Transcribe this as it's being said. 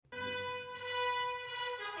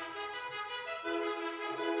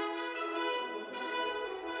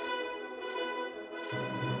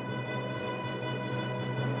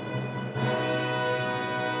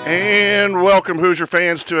And welcome, Hoosier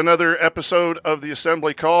fans, to another episode of the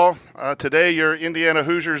Assembly Call. Today, your Indiana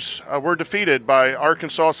Hoosiers were defeated by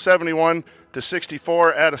Arkansas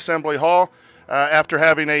 71-64 at Assembly Hall after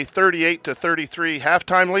having a 38-33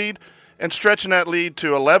 halftime lead and stretching that lead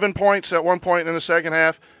to 11 points at one point in the second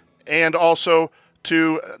half and also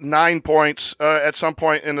to 9 points at some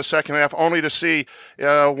point in the second half, only to see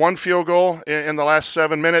one field goal in the last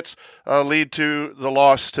 7 minutes lead to the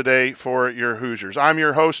loss today for your Hoosiers. I'm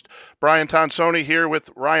your host, Brian Tonsoni, here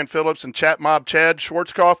with Ryan Phillips and Chat Mob Chad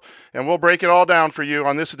Schwarzkopf, and we'll break it all down for you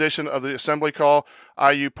on this edition of the Assembly Call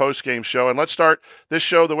IU Postgame Show. And let's start this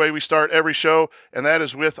show the way we start every show, and that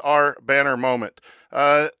is with our banner moment.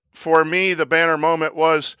 For me, the banner moment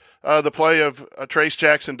was the play of Trace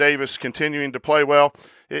Jackson Davis continuing to play well.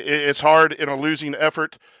 It's hard in a losing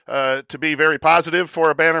effort to be very positive for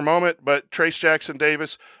a banner moment, but Trace Jackson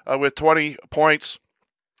Davis with 20 points,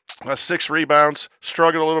 6 rebounds,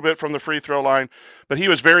 struggled a little bit from the free throw line, but he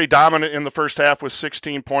was very dominant in the first half with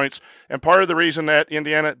 16 points. And part of the reason that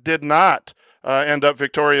Indiana did not end up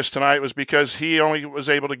victorious tonight was because he only was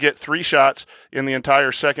able to get 3 shots in the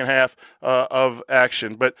entire second half of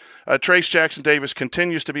action. But Trace Jackson Davis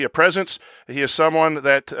continues to be a presence. He is someone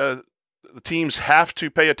that the teams have to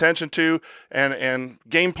pay attention to and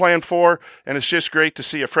game plan for, and it's just great to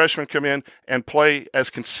see a freshman come in and play as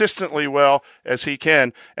consistently well as he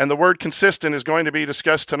can. And the word consistent is going to be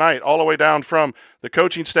discussed tonight, all the way down from the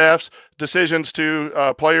coaching staff's decisions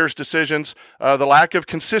to players' decisions. The lack of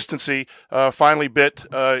consistency finally bit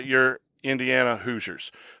your Indiana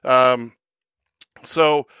Hoosiers.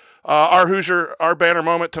 So our banner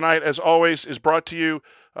moment tonight, as always, is brought to you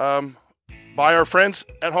by our friends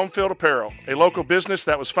at Home Field Apparel, a local business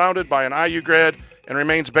that was founded by an IU grad and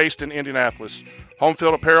remains based in Indianapolis. Home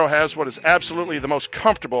Field Apparel has what is absolutely the most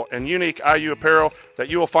comfortable and unique IU apparel that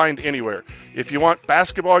you will find anywhere. If you want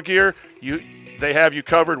basketball gear, they have you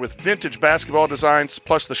covered with vintage basketball designs,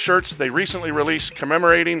 plus the shirts they recently released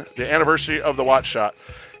commemorating the anniversary of the Watt Shot.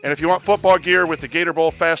 And if you want football gear with the Gator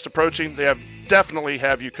Bowl fast approaching, they definitely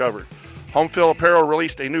have you covered. Home Field Apparel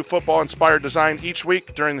released a new football-inspired design each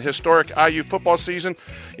week during the historic IU football season,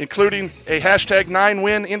 including a hashtag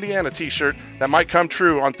 9win Indiana t-shirt that might come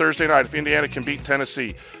true on Thursday night if Indiana can beat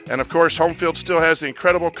Tennessee. And of course, Home Field still has the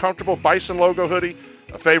incredible, comfortable Bison logo hoodie,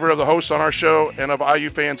 a favorite of the hosts on our show and of IU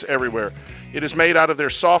fans everywhere. It is made out of their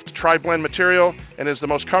soft tri-blend material and is the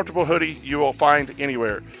most comfortable hoodie you will find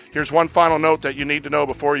anywhere. Here's one final note that you need to know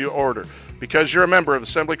before you order. Because you're a member of the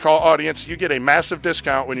Assembly Call audience, you get a massive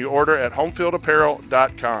discount when you order at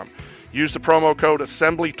homefieldapparel.com. Use the promo code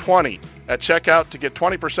ASSEMBLY20 at checkout to get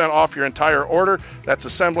 20% off your entire order. That's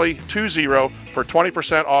ASSEMBLY20 for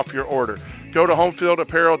 20% off your order. Go to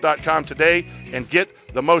homefieldapparel.com today and get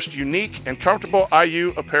the most unique and comfortable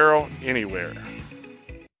IU apparel anywhere.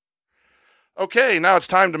 Okay, now it's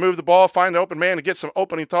time to move the ball, find the open man, and get some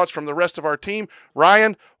opening thoughts from the rest of our team.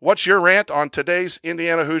 Ryan, what's your rant on today's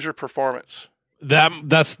Indiana Hoosier performance?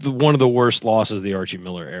 That's one of the worst losses of the Archie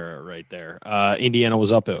Miller era right there. Indiana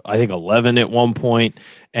was up at, I think, 11 at one point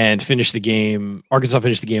and finished the game. Arkansas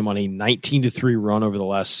finished the game on a 19-3 run over the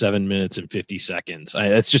last 7 minutes and 50 seconds.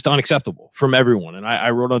 It's just unacceptable from everyone. And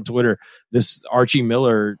I wrote on Twitter, this Archie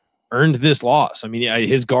Miller earned this loss. I mean,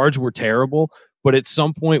 his guards were terrible. But at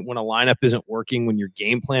some point when a lineup isn't working, when your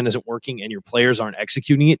game plan isn't working and your players aren't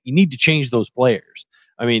executing it, you need to change those players.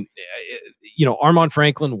 I mean, Armand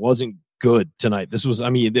Franklin wasn't good tonight.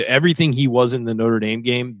 Everything he was in the Notre Dame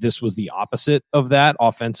game, this was the opposite of that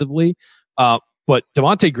offensively. But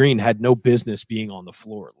Devontae Green had no business being on the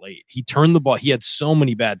floor late. He turned the ball. He had so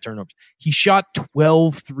many bad turnovers. He shot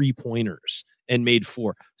 12 3-pointers and made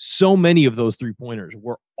 4. So many of those 3-pointers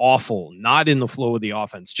were awful, not in the flow of the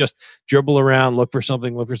offense. Just dribble around, look for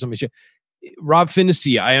something. Rob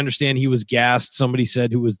Finney, I understand he was gassed. Somebody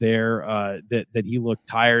said who was there that he looked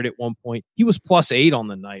tired at one point. He was +8 on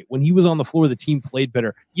the night. When he was on the floor, the team played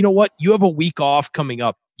better. You know what? You have a week off coming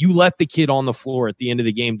up. You let the kid on the floor at the end of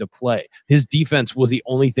the game to play. His defense was the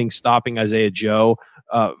only thing stopping Isaiah Joe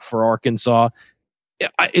for Arkansas.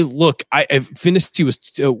 Finney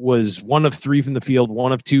was 1 of 3 from the field,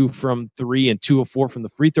 1 of 2 from 3, and 2 of 4 from the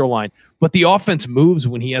free throw line. But the offense moves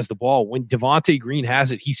when he has the ball. When Devontae Green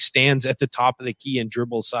has it, he stands at the top of the key and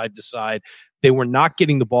dribbles side to side. They were not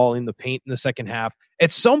getting the ball in the paint in the second half.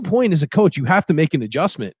 At some point as a coach, you have to make an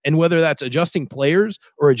adjustment. And whether that's adjusting players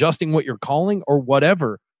or adjusting what you're calling or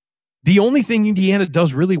whatever, the only thing Indiana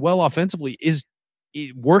does really well offensively is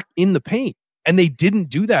work in the paint. And they didn't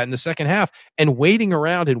do that in the second half. And waiting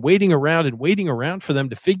around for them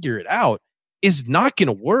to figure it out is not going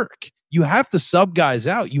to work. You have to sub guys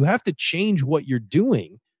out. You have to change what you're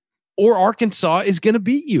doing or Arkansas is going to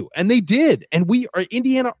beat you. And they did. And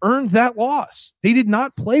Indiana earned that loss. They did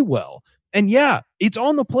not play well. And yeah, it's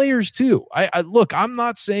on the players too. Look, I'm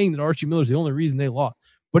not saying that Archie Miller is the only reason they lost,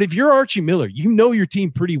 but if you're Archie Miller, you know your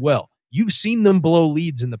team pretty well. You've seen them blow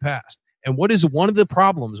leads in the past. And what is one of the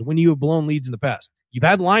problems when you have blown leads in the past? You've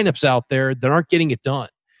had lineups out there that aren't getting it done.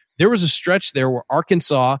 There was a stretch there where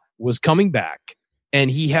Arkansas was coming back, and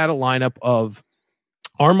he had a lineup of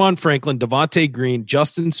Armand Franklin, Devontae Green,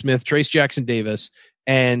 Justin Smith, Trace Jackson Davis,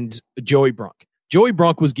 and Joey Brunk. Joey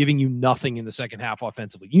Brunk was giving you nothing in the second half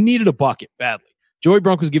offensively. You needed a bucket badly. Joey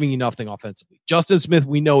Brunk was giving you nothing offensively. Justin Smith,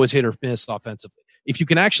 we know, is hit or miss offensively. If you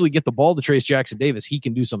can actually get the ball to Trace Jackson Davis, he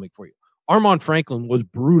can do something for you. Armand Franklin was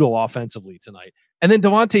brutal offensively tonight. And then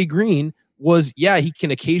Devontae Green was, he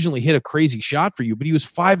can occasionally hit a crazy shot for you, but he was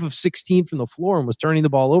 5 of 16 from the floor and was turning the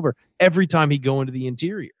ball over every time he'd go into the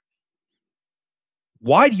interior.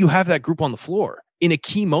 Why do you have that group on the floor in a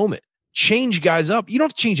key moment? Change guys up. You don't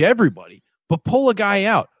have to change everybody, but pull a guy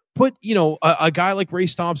out. Put, a guy like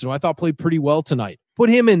Race Thompson, who I thought played pretty well tonight. Put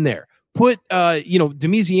him in there. Put,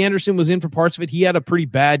 Demezy Anderson was in for parts of it. He had a pretty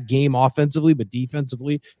bad game offensively, but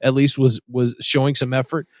defensively at least was showing some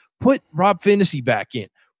effort. Put Rob Finney back in.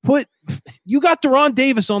 You got Deron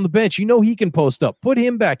Davis on the bench. You know he can post up. Put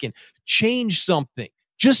him back in. Change something.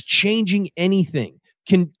 Just changing anything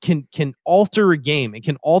can alter a game. It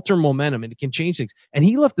can alter momentum, and it can change things. And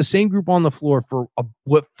he left the same group on the floor for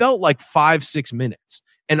what felt like 5-6 minutes.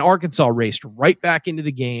 And Arkansas raced right back into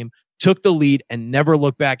the game, took the lead, and never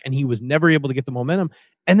looked back. And he was never able to get the momentum.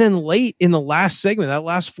 And then late in the last segment, that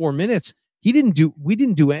last 4 minutes,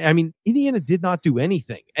 Indiana did not do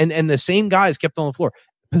anything. And the same guys kept on the floor.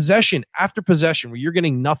 Possession after possession, where you're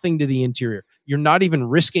getting nothing to the interior. You're not even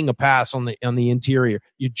risking a pass on the interior.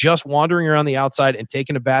 You're just wandering around the outside and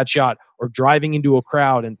taking a bad shot or driving into a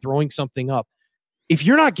crowd and throwing something up. If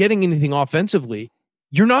you're not getting anything offensively,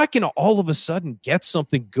 you're not going to all of a sudden get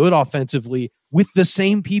something good offensively with the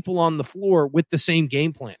same people on the floor with the same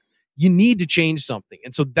game plan. You need to change something.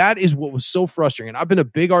 And so that is what was so frustrating. And I've been a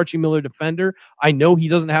big Archie Miller defender. I know he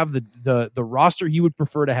doesn't have the roster he would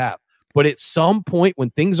prefer to have. But at some point when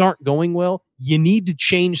things aren't going well, you need to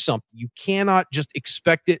change something. You cannot just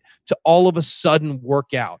expect it to all of a sudden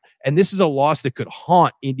work out. And this is a loss that could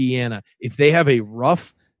haunt Indiana if they have a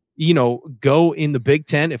rough, go in the Big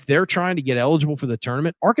Ten. If they're trying to get eligible for the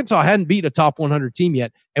tournament, Arkansas hadn't beat a top 100 team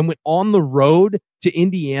yet and went on the road to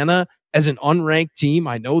Indiana as an unranked team.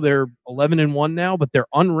 I know they're 11-1 now, but they're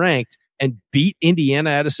unranked and beat Indiana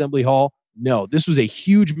at Assembly Hall. No, this was a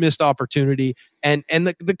huge missed opportunity, and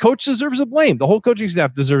the coach deserves the blame. The whole coaching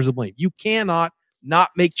staff deserves the blame. You cannot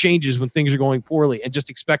not make changes when things are going poorly and just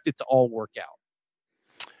expect it to all work out.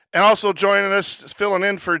 And also joining us, filling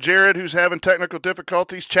in for Jared, who's having technical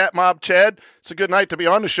difficulties, Chat Mob Chad. It's a good night to be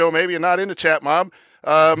on the show, maybe, and not in the Chat Mob.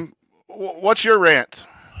 What's your rant?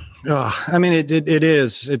 It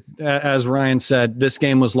is. As Ryan said, this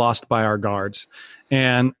game was lost by our guards.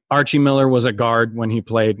 And Archie Miller was a guard when he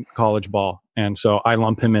played college ball. And so I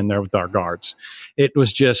lump him in there with our guards. It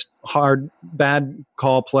was just hard, bad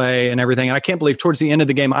call play and everything. And I can't believe towards the end of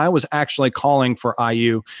the game, I was actually calling for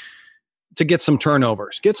IU to get some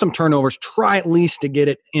turnovers. Try at least to get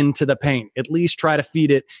it into the paint. At least try to feed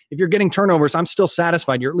it. If you're getting turnovers, I'm still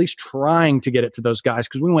satisfied. You're at least trying to get it to those guys,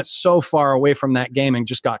 because we went so far away from that game and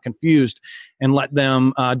just got confused and let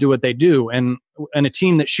them do what they do. And a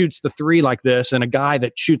team that shoots the three like this, and a guy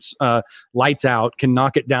that shoots lights out, can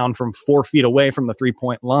knock it down from 4 feet away from the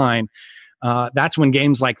 3-point line. That's when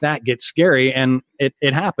games like that get scary, and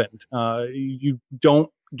it happened. You don't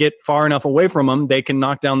get far enough away from them, they can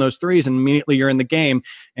knock down those threes, and immediately you're in the game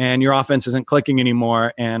and your offense isn't clicking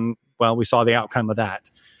anymore. And well, we saw the outcome of that.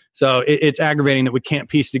 So it's aggravating that we can't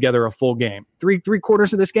piece together a full game. Three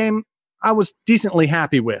quarters of this game, I was decently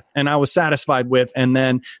happy with, and I was satisfied with. And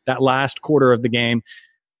then that last quarter of the game,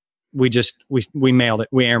 we mailed it.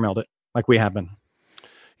 We airmailed it like we have been.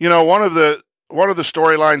 One of the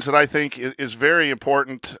storylines that I think is very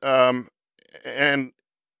important, and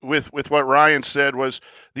with what Ryan said, was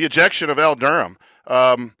the ejection of El Durham.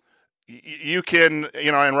 You can,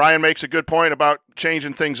 and Ryan makes a good point about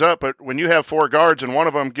changing things up, but when you have 4 guards and one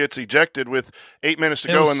of them gets ejected with 8 minutes to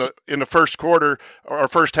go in the first quarter or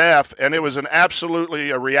first half, and it was absolutely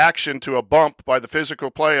a reaction to a bump by the physical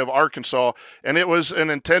play of Arkansas, and it was an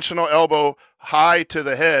intentional elbow high to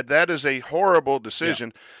the head. That is a horrible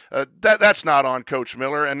decision. That's not on Coach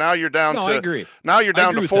Miller. And now you're down I agree. Now you're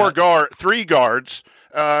down to three guards.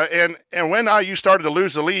 And when IU started to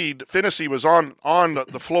lose the lead, Finney was on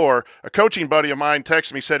the floor. A coaching buddy of mine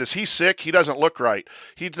texted me, said, "Is he sick? He doesn't look right.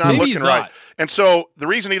 He's not looking right." And so the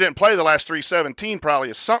reason he didn't play the last 3-17 probably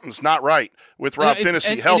is something's not right with Rob Finney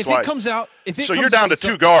health-wise. If it comes out, so you're down to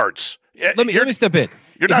two guards. Let me step in.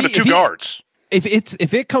 You're down to two guards.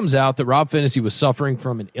 If it comes out that Rob Finney was suffering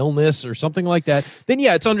from an illness or something like that, then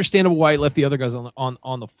yeah, it's understandable why he left the other guys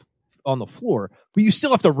on the floor, but you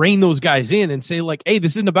still have to rein those guys in and say, like, hey,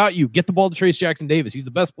 this isn't about you. Get the ball to Trace Jackson Davis. He's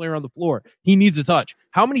the best player on the floor. He needs a touch.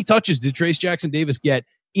 How many touches did Trace Jackson Davis get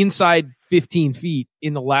inside 15 feet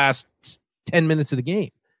in the last 10 minutes of the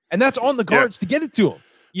game? And that's on the guards to get it to him.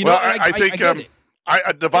 I think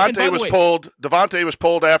Devontae was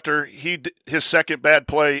pulled after his second bad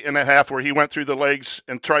play in the half where he went through the legs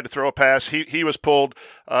and tried to throw a pass. He was pulled.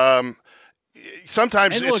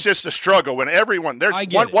 Sometimes it's just a struggle when everyone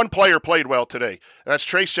one player played well today. That's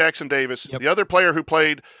Trace Jackson Davis. Yep. The other player who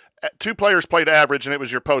played, two players played average, and it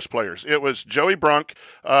was your post players. It was Joey Brunk,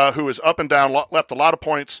 who was up and down, left a lot of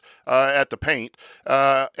points at the paint,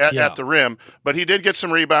 at the rim, but he did get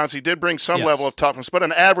some rebounds. He did bring some level of toughness, but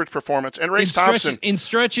an average performance. And Race Thompson in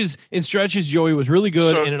stretches, Joey was really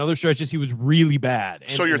good, and in other stretches he was really bad.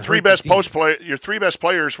 So your three best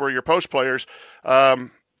players were your post players.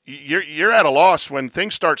 You're at a loss when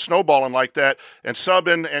things start snowballing like that and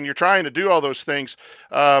subbing, and you're trying to do all those things.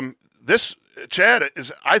 This, Chad,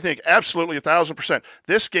 is, I think, absolutely 1,000%.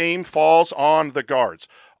 This game falls on the guards.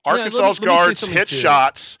 Arkansas's guards hit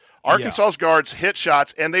shots. Arkansas's guards hit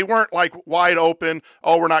shots, and they weren't like wide open,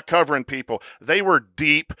 we're not covering people. They were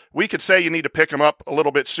deep. We could say you need to pick them up a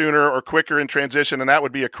little bit sooner or quicker in transition, and that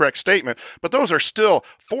would be a correct statement. But those are still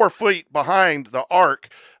 4 feet behind the arc.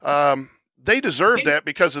 They deserved that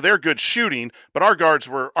because of their good shooting, but our guards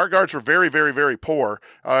were very, very, very poor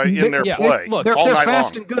in their play. They're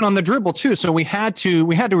fast and good on the dribble too, so we had to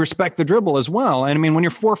respect the dribble as well. And I mean, when you're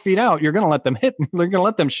 4 feet out, you're going to let them hit. They're going to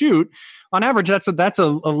let them shoot. On average, that's a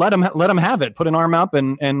let them have it. Put an arm up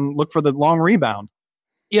and look for the long rebound.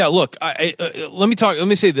 Yeah, look, let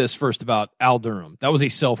me say this first about Al Durham. That was a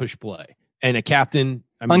selfish play and a captain.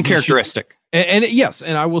 Uncharacteristic. And yes,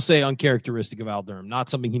 and I will say uncharacteristic of Al Durham, not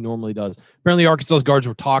something he normally does. Apparently, Arkansas's guards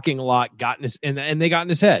were talking a lot, and they got in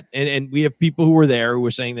his head. And we have people who were there who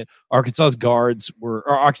were saying that Arkansas's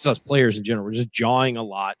players in general were just jawing a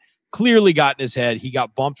lot. Clearly got in his head. He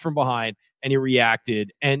got bumped from behind, and he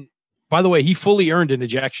reacted. And by the way, he fully earned an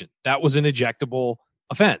ejection. That was an ejectable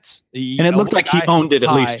offense. And it looked like he owned it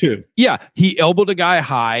at least too. Yeah, he elbowed a guy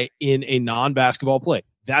high in a non-basketball play.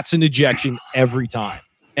 That's an ejection every time.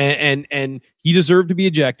 And he deserved to be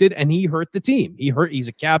ejected, and he hurt the team. He's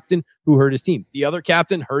a captain who hurt his team. The other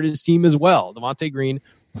captain hurt his team as well. Devontae Green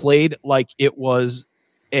played like it was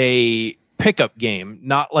a pickup game,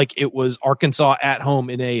 not like it was Arkansas at home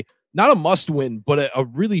in not a must win, but a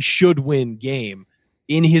really should win game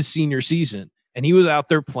in his senior season. And he was out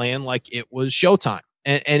there playing like it was showtime.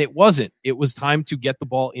 And it wasn't. It was time to get the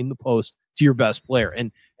ball in the post to your best player.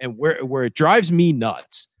 And where it drives me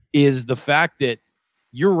nuts is the fact that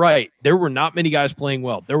you're right. There were not many guys playing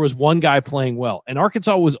well. There was one guy playing well, and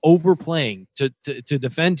Arkansas was overplaying to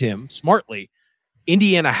defend him smartly.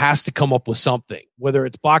 Indiana has to come up with something, whether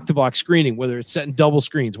it's block-to-block screening, whether it's setting double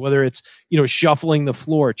screens, whether it's shuffling the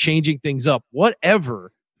floor, changing things up,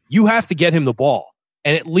 whatever. You have to get him the ball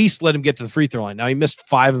and at least let him get to the free throw line. Now, he missed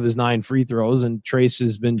 5 of his 9 free throws, and Trace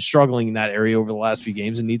has been struggling in that area over the last few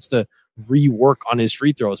games and needs to rework on his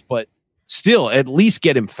free throws. But still, at least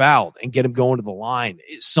get him fouled and get him going to the line.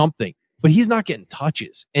 It's something. But he's not getting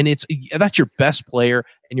touches. And that's your best player,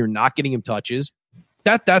 and you're not getting him touches.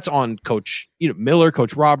 That's on Coach Miller,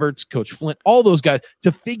 Coach Roberts, Coach Flint, all those guys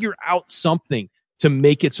to figure out something to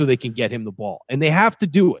make it so they can get him the ball. And they have to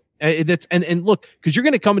do it. And look, because you're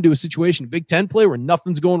going to come into a situation, Big Ten play, where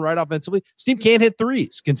nothing's going right offensively. This team can't hit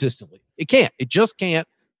threes consistently. It can't. It just can't.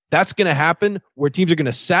 That's going to happen where teams are going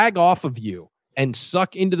to sag off of you and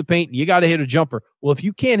suck into the paint. And you got to hit a jumper. Well, if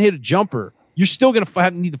you can't hit a jumper, you're still going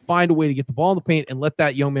to need to find a way to get the ball in the paint and let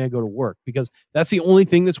that young man go to work, because that's the only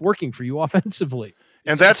thing that's working for you offensively.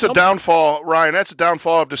 And that's a downfall, Ryan. That's a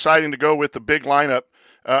downfall of deciding to go with the big lineup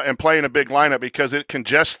and playing a big lineup, because it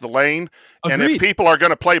congests the lane. Agreed. And if people are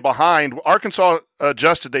going to play behind, Arkansas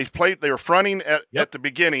adjusted. They were fronting at the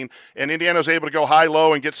beginning, and Indiana was able to go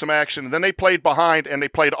high-low and get some action. And then they played behind, and they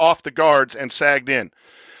played off the guards and sagged in.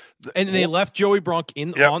 And they left Joey Brunk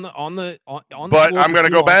on the But I'm going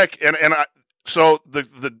to go back, so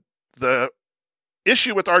the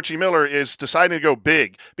issue with Archie Miller is deciding to go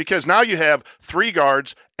big, because now you have 3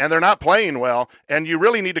 guards and they're not playing well, and you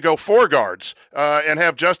really need to go 4 guards and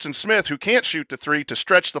have Justin Smith, who can't shoot the 3, to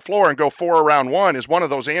stretch the floor and go 4 around 1 is one of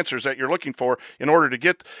those answers that you're looking for in order to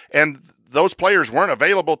get. And those players weren't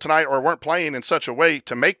available tonight or weren't playing in such a way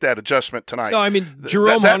to make that adjustment tonight. No, I mean,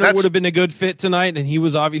 Jerome Hunter would have been a good fit tonight, and he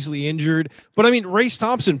was obviously injured. But, I mean, Race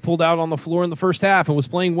Thompson pulled out on the floor in the first half and was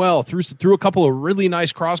playing well, threw a couple of really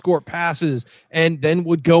nice cross-court passes, and then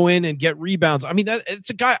would go in and get rebounds. I mean, it's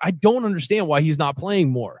a guy, I don't understand why he's not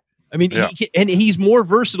playing more. I mean, he's more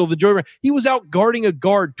versatile than Joey Brown. He was out guarding a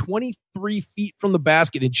guard 23 feet from the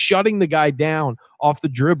basket and shutting the guy down off the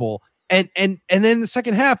dribble. And then in the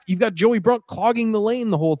second half, you've got Joey Brunk clogging the lane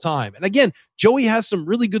the whole time. And again, Joey has some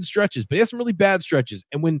really good stretches, but he has some really bad stretches.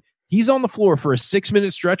 And when he's on the floor for a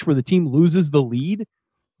 6-minute stretch where the team loses the lead,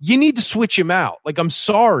 you need to switch him out. Like, I'm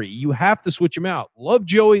sorry, you have to switch him out. Love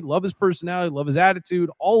Joey, love his personality, love his attitude,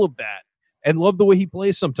 all of that, and love the way he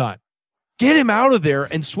plays sometimes. Get him out of there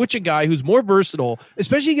and switch a guy who's more versatile,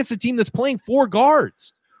 especially against a team that's playing 4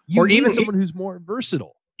 guards. You need someone who's more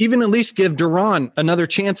versatile. Even at least give Duran another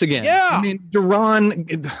chance again. Yeah. I mean, Duran,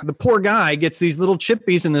 the poor guy, gets these little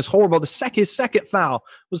chippies in this horrible. His second foul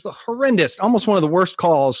was the horrendous, almost one of the worst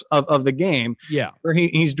calls of the game. Yeah. Where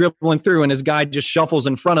he's dribbling through and his guy just shuffles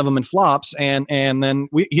in front of him and flops, and then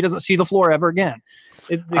he doesn't see the floor ever again.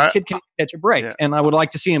 The kid can catch a break. Yeah. And I would like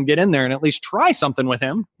to see him get in there and at least try something with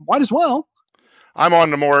him. Might as well. I'm on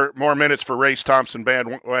the more minutes for Race Thompson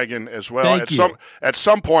bandwagon as well. At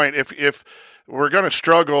some point, if we're going to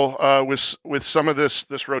struggle with some of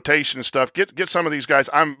this rotation and stuff, get some of these guys.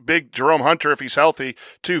 I'm big Jerome Hunter, if he's healthy,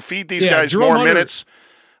 to feed these guys Jerome Hunter, minutes.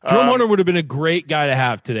 Jerome Hunter would have been a great guy to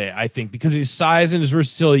have today, I think, because his size and his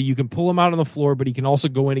versatility. You can pull him out on the floor, but he can also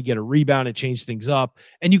go in and get a rebound and change things up.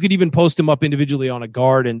 And you could even post him up individually on a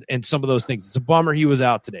guard and some of those things. It's a bummer he was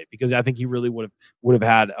out today, because I think he really would have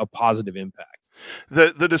had a positive impact.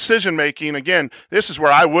 The decision making, again, this is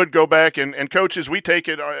where I would go back, and coaches, we take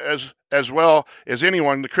it as well as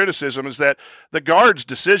anyone. The criticism is that the guards'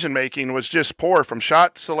 decision making was just poor, from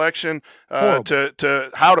shot selection to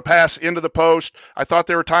how to pass into the post. I thought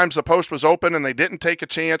there were times the post was open and they didn't take a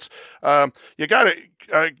chance. You got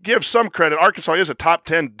to give some credit. Arkansas is a top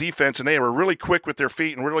 10 defense, and they were really quick with their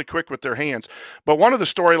feet and really quick with their hands. But one of the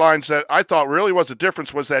storylines that I thought really was a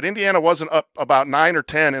difference was that Indiana wasn't up about 9 or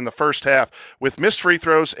 10 in the first half with missed free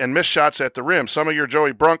throws and missed shots at the rim. Some of your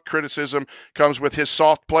Joey Brunk criticism comes with his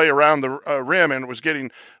soft play around the rim and was getting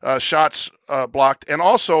shots blocked. And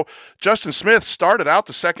also, Justin Smith started out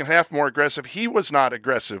the second half more aggressive. He was not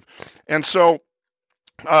aggressive. And so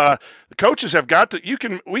the coaches have got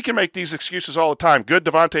to. We can make these excuses all the time. Good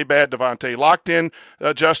Devontae, bad Devontae, locked in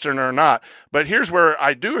Justin or not. But here's where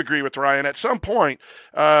I do agree with Ryan. At some point,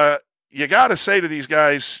 you got to say to these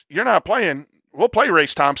guys, "You're not playing. We'll play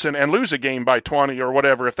Race Thompson and lose a game by 20 or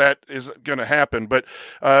whatever if that is going to happen." But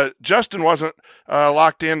Justin wasn't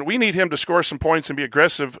locked in. We need him to score some points and be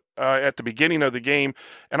aggressive at the beginning of the game.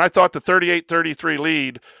 And I thought the 38-33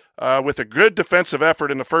 lead, with a good defensive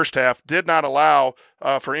effort in the first half, did not allow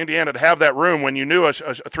for Indiana to have that room when you knew a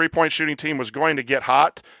three-point shooting team was going to get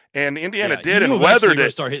hot. And Indiana did and weathered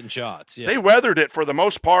it. Start hitting shots. Yeah. They weathered it for the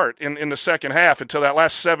most part in the second half until that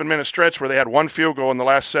last 7-minute stretch where they had one field goal in the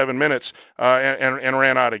last 7 minutes and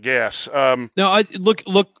ran out of gas. Now, I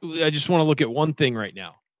just want to look at one thing right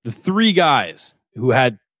now. The 3 guys who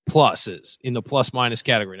had pluses in the plus-minus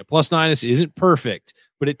category. Now, plus-minus isn't perfect,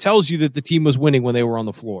 but it tells you that the team was winning when they were on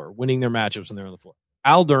the floor, winning their matchups when they were on the floor.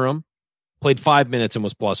 Al Durham played 5 minutes and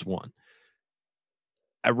was +1.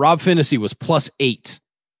 Rob Finney was +8.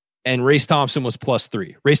 And Race Thompson was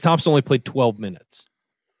 +3. Race Thompson only played 12 minutes.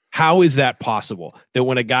 How is that possible? That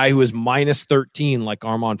when a guy who is -13, like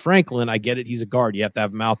Armand Franklin, I get it, he's a guard. You have to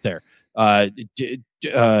have him out there.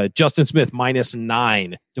 Justin Smith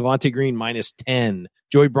 -9. Devontae Green -10.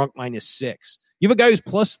 Joey Brunk -6. You have a guy who's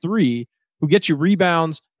 +3, who gets you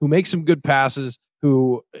rebounds, who makes some good passes,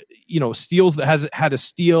 who, steals, that has had a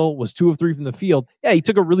steal, was 2 of 3 from the field. Yeah, he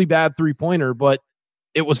took a really bad 3-pointer, but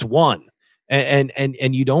it was 1.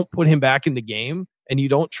 And you don't put him back in the game, and you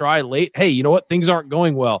don't try late. Hey, you know what? Things aren't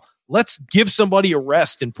going well. Let's give somebody a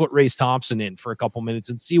rest and put Race Thompson in for a couple minutes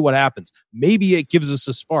and see what happens. Maybe it gives us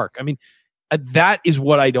a spark. I mean, that is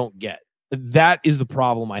what I don't get. That is the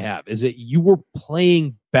problem I have, is that you were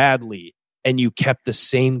playing badly and you kept the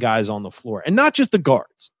same guys on the floor, and not just the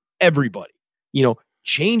guards, everybody.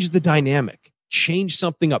 Change the dynamic. Change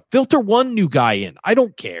something up. Filter one new guy in. I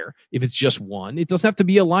don't care if it's just one. It doesn't have to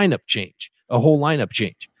be a lineup change, a whole lineup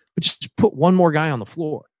change. But just put one more guy on the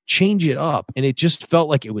floor. Change it up. And it just felt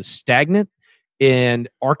like it was stagnant. and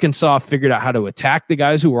Arkansas figured out how to attack the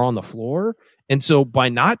guys who were on the floor. And so by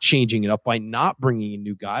not changing it up, by not bringing in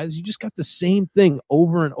new guys, you just got the same thing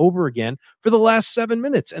over and over again for the last 7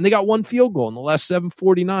 minutes. And they got one field goal in the last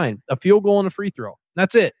 7:49, a field goal and a free throw.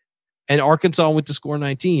 That's it. And Arkansas went to score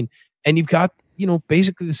 19. And you've got,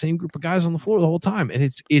 basically the same group of guys on the floor the whole time. And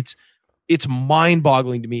it's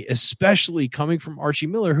mind-boggling to me, especially coming from Archie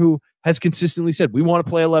Miller, who has consistently said, we want to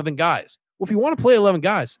play 11 guys. Well, if you want to play 11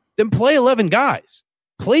 guys, then play 11 guys.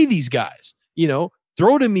 Play these guys,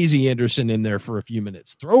 Throw Demezy Anderson in there for a few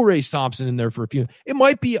minutes. Throw Race Thompson in there for a few. It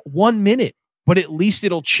might be 1 minute, but at least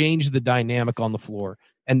it'll change the dynamic on the floor.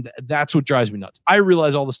 And that's what drives me nuts. I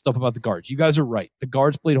realize all the stuff about the guards. You guys are right. The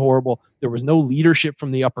guards played horrible. There was no leadership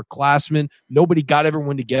from the upperclassmen. Nobody got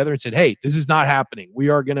everyone together and said, hey, this is not happening. We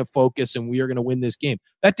are going to focus and we are going to win this game.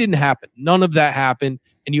 That didn't happen. None of that happened.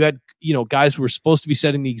 And you had, guys who were supposed to be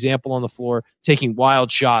setting the example on the floor, taking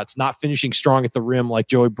wild shots, not finishing strong at the rim like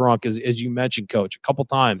Joey Brunk, as you mentioned, Coach, a couple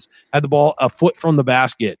times. Had the ball a foot from the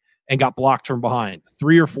basket and got blocked from behind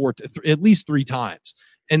at least three times.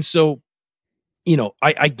 And so,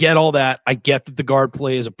 I get all that. I get that the guard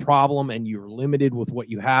play is a problem and you're limited with what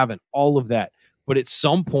you have and all of that. But at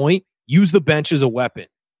some point, use the bench as a weapon.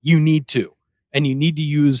 You need to. And you need to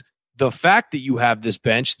use the fact that you have this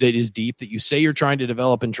bench that is deep, that you say you're trying to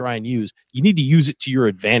develop and try and use. You need to use it to your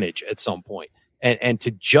advantage at some point. And to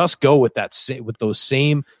just go with those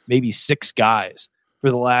same maybe six guys for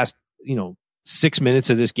the last, 6 minutes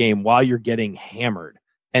of this game while you're getting hammered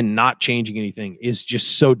and not changing anything is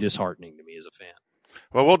just so disheartening to me as a fan.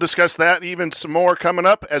 Well, we'll discuss that even some more coming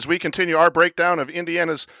up as we continue our breakdown of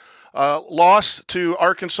Indiana's loss to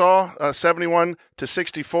Arkansas,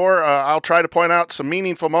 71-64. I'll try to point out some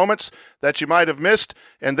meaningful moments that you might have missed,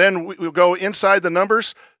 and then we'll go inside the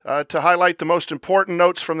numbers to highlight the most important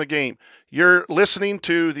notes from the game. You're listening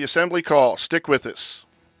to the Assembly Call. Stick with us.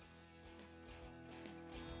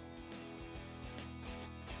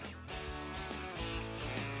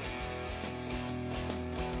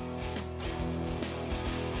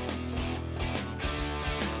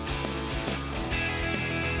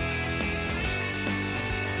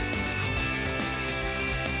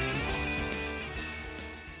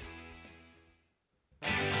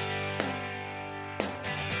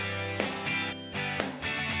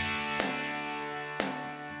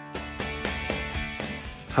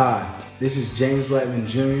 Hi, this is James Blackman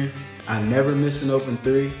Jr. I never miss an open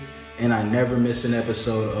three, and I never miss an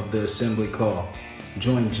episode of the Assembly Call.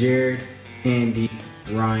 Join Jared, Andy,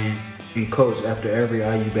 Ryan, and Coach after every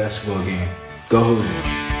IU basketball game. Go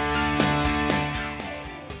Hoosiers!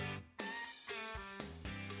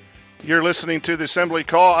 You're listening to the Assembly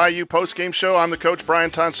Call IU postgame show. I'm the coach, Brian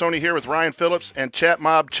Tonsoni, here with Ryan Phillips and Chat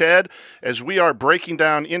Mob Chad as we are breaking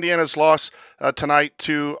down Indiana's loss tonight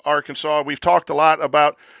to Arkansas. We've talked a lot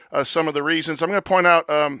about some of the reasons. I'm going to point out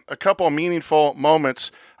a couple of meaningful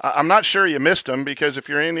moments. I'm not sure you missed them because if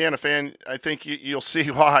you're an Indiana fan, I think you'll see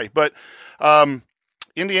why. But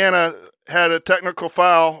Indiana had a technical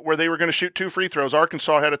foul where they were going to shoot two free throws.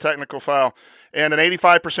 Arkansas had a technical foul. And an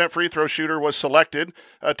 85% free throw shooter was selected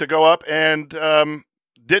to go up and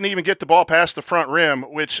didn't even get the ball past the front rim,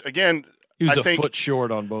 which, again, he was I think foot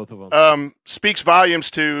short on both of them. Speaks volumes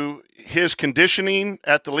to his conditioning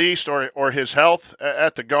at the least or his health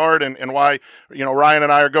at the guard and why, Ryan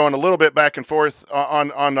and I are going a little bit back and forth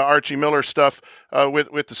on the Archie Miller stuff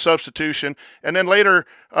with the substitution. And then later,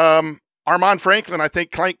 Armand Franklin, I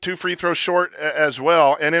think, clanked two free throws short as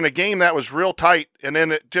well. And in a game that was real tight, and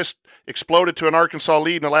then it just exploded to an Arkansas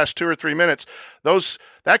lead in the last 2 or 3 minutes,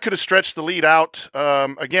 that could have stretched the lead out.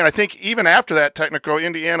 Again, I think even after that technical,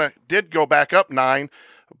 Indiana did go back up 9.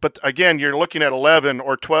 But again, you're looking at 11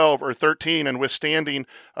 or 12 or 13 and withstanding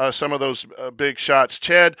some of those big shots.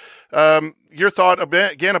 Chad, your thought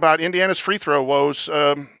again about Indiana's free throw woes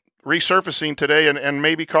resurfacing today and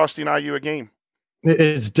maybe costing IU a game?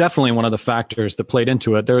 It's definitely one of the factors that played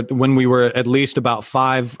into it. When we were at least about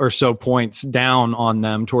 5 or so points down on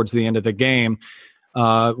them towards the end of the game,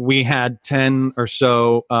 we had 10 or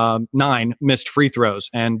so, 9 missed free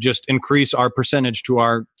throws and just increase our percentage to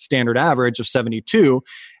our standard average of 72.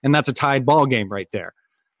 And that's a tied ball game right there.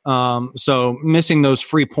 So missing those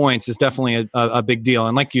free points is definitely a big deal.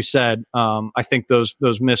 And like you said, I think those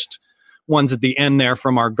missed ones at the end there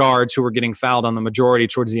from our guards who were getting fouled on the majority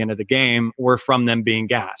towards the end of the game were from them being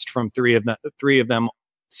gassed, from three of them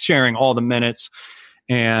sharing all the minutes.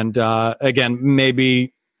 And again,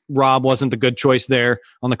 maybe Rob wasn't the good choice there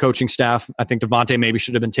on the coaching staff. I think Devontae maybe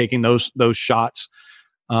should have been taking those shots.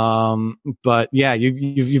 But yeah,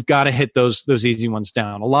 you've got to hit those easy ones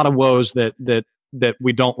down. A lot of woes that that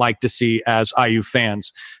we don't like to see as IU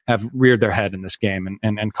fans have reared their head in this game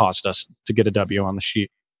and caused us to get a W on the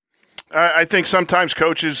sheet. I think sometimes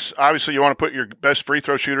coaches, obviously you want to put your best free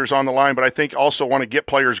throw shooters on the line, but I think also want to get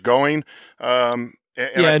players going. And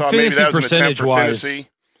I thought maybe that was an attempt for fantasy.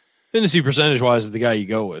 Fantasy percentage-wise is the guy you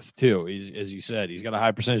go with, too. He's, as you said, he's got a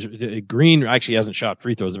high percentage. Green actually hasn't shot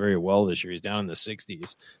free throws very well this year. He's down in the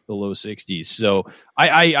 60s, the low 60s. So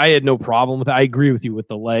I had no problem with that. I agree with you with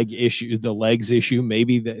the legs issue.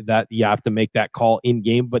 Maybe that you have to make that call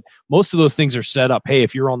in-game. But most of those things are set up. Hey,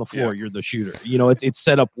 if you're on the floor, you're the shooter. It's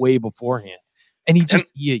set up way beforehand. And you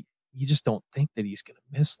just don't think that he's going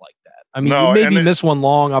to miss like that. I mean, you maybe miss one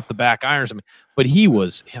long off the back iron or something, but he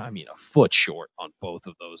was, a foot short on both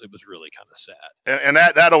of those. It was really kind of sad. And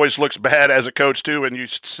that always looks bad as a coach too, when you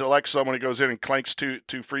select someone who goes in and clanks two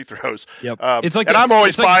free throws. Yep. I'm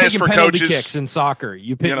always biased for coaches. Kicks in soccer.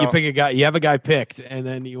 You pick a guy, you have a guy picked, and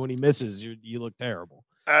then when he misses, you look terrible.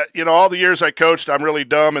 All the years I coached, I'm really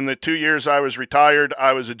dumb. And the 2 years I was retired,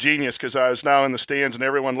 I was a genius because I was now in the stands and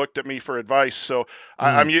everyone looked at me for advice. So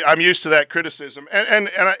I'm used to that criticism. And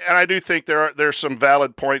I do think there's some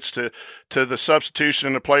valid points to the substitution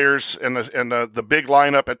and the players and the big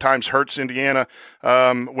lineup at times hurts Indiana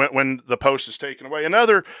when the post is taken away.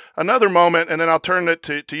 Another moment, and then I'll turn it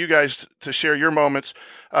to you guys to share your moments.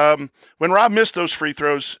 When Rob missed those free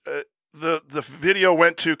throws, the video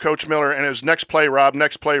went to Coach Miller and it was next play, Rob.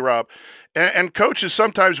 And coaches,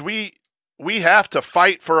 sometimes we have to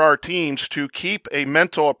fight for our teams to keep a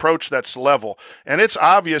mental approach that's level. And it's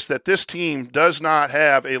obvious that this team does not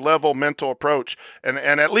have a level mental approach. And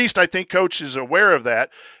at least I think Coach is aware of that.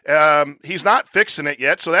 He's not fixing it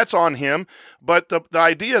yet, so that's on him. But the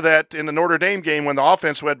idea that in the Notre Dame game when the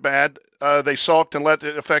offense went bad, they sulked and let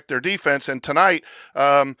it affect their defense. And tonight,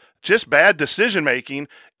 just bad decision-making.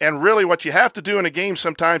 And really what you have to do in a game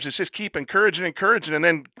sometimes is just keep encouraging, and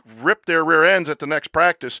then rip their rear ends at the next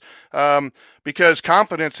practice because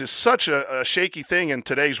confidence is such a shaky thing in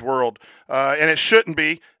today's world, and it shouldn't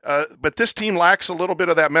be. But this team lacks a little bit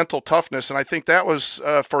of that mental toughness, and I think that was,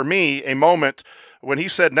 for me, a moment when he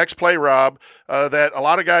said next play, Rob, that a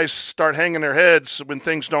lot of guys start hanging their heads when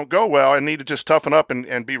things don't go well and need to just toughen up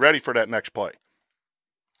and be ready for that next play.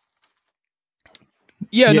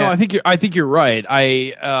 Yeah, no, I think you're right.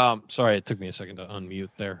 Sorry, it took me a second to unmute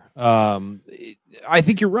there. I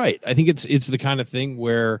think you're right. I think it's the kind of thing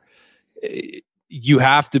where you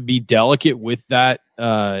have to be delicate with that,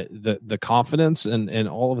 the confidence and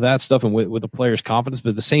all of that stuff, and with the player's confidence. But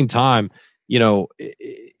at the same time,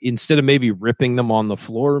 instead of maybe ripping them on the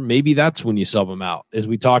floor, maybe that's when you sub them out, as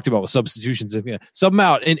we talked about with substitutions. Sub them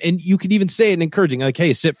out, and you could even say it encouraging, like,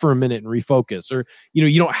 "Hey, sit for a minute and refocus," or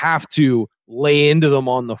you don't have to lay into them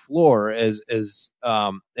on the floor as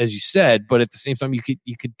you said, but at the same time,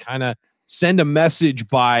 you could kind of send a message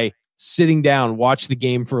by sitting down, watch the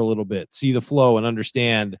game for a little bit, see the flow, and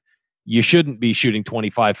understand you shouldn't be shooting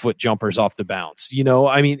 25-foot jumpers off the bounce.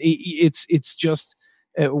 It's just.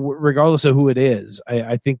 Regardless of who it is,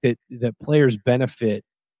 I think that players benefit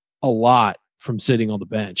a lot from sitting on the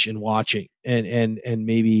bench and watching and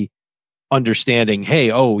maybe understanding,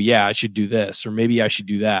 hey, oh yeah, I should do this, or maybe I should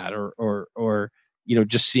do that, or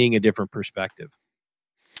just seeing a different perspective.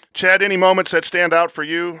 Chad, any moments that stand out for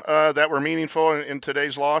you that were meaningful in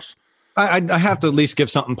today's loss? I have to at least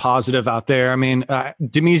give something positive out there. I mean,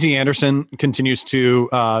 Demezy Anderson continues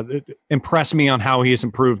to impress me on how he has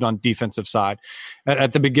improved on defensive side.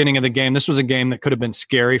 At the beginning of the game, this was a game that could have been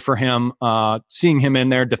scary for him. Seeing him in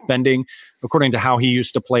there defending, according to how he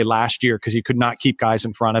used to play last year, because he could not keep guys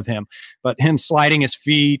in front of him. But him sliding his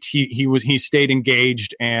feet, he stayed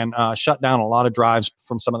engaged and shut down a lot of drives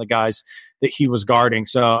from some of the guys that he was guarding.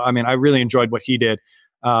 So, I mean, I really enjoyed what he did.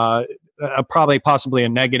 Probably possibly a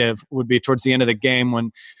negative would be towards the end of the game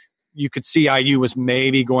when you could see IU was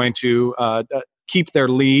maybe going to keep their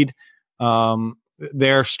lead.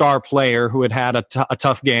 Their star player, who had a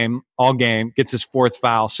tough game all game, gets his fourth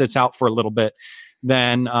foul, sits out for a little bit.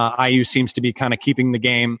 Then IU seems to be kind of keeping the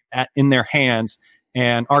game in their hands,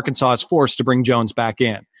 and Arkansas is forced to bring Jones back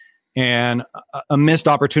in. And a missed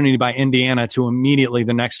opportunity by Indiana to immediately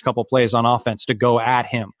the next couple plays on offense to go at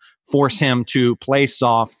him, force him to play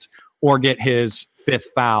soft or get his fifth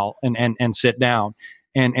foul and sit down.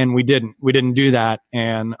 And we didn't do that,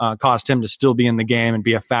 and caused him to still be in the game and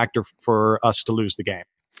be a factor for us to lose the game.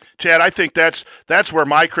 Chad, I think that's where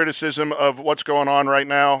my criticism of what's going on right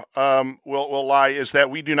now will lie, is that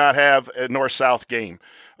we do not have a north-south game.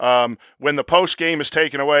 When the post game is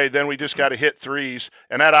taken away, then we just got to hit threes,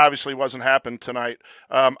 and that obviously wasn't happening tonight.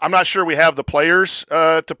 I'm not sure we have the players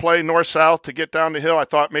to play north-south to get down the hill. I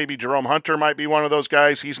thought maybe Jerome Hunter might be one of those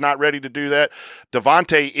guys. He's not ready to do that.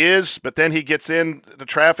 Devontae is, but then he gets in the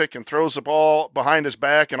traffic and throws the ball behind his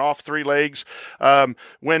back and off 3 legs.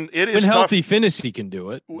 When healthy, Finney can do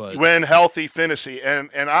it. But. When healthy, Finney, and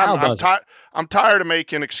I'm tired of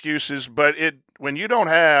making excuses, but when you don't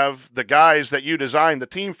have the guys that you designed the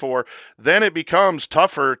team for, then it becomes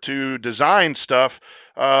tougher to design stuff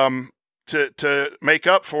to make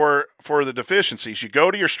up for the deficiencies. You go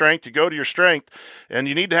to your strength, and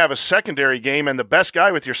you need to have a secondary game, and the best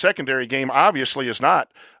guy with your secondary game obviously is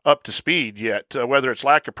not up to speed yet, whether it's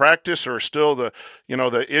lack of practice or still the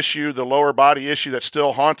lower body issue that's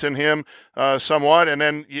still haunting him somewhat, and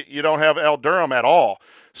then you don't have El Durham at all.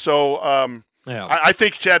 So I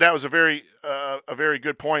think, Chad, that was a very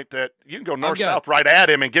good point, that you can go north-south right at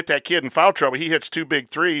him and get that kid in foul trouble. He hits 2 big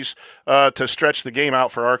threes to stretch the game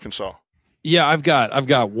out for Arkansas. Yeah, I've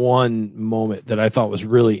got one moment that I thought was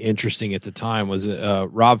really interesting at the time was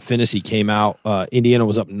Rob Finney came out. Indiana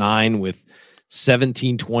was up 9 with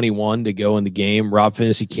 17:21 to go in the game. Rob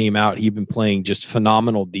Finney came out. He'd been playing just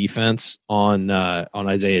phenomenal defense on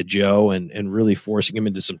Isaiah Joe and really forcing him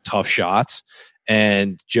into some tough shots.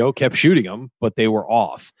 And Joe kept shooting them, but they were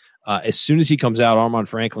off. As soon as he comes out, Armand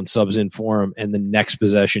Franklin subs in for him, and the next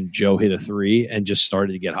possession, Joe hit a 3 and just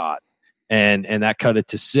started to get hot. And that cut it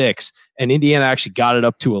to 6. And Indiana actually got it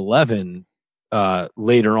up to 11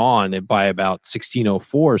 later on by about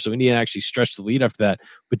 16:04. So Indiana actually stretched the lead after that.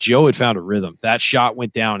 But Joe had found a rhythm. That shot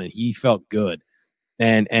went down, and he felt good.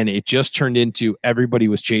 And it just turned into everybody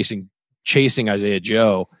was chasing Isaiah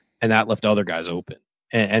Joe, and that left other guys open.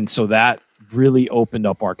 And so that really opened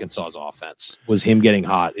up Arkansas's offense. Was him getting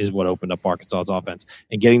hot is what opened up Arkansas's offense.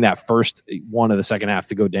 And getting that first one of the second half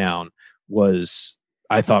to go down was,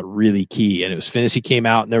 I thought, really key. And it was Finney came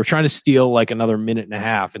out, and they were trying to steal like another minute and a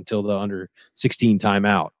half until the under 16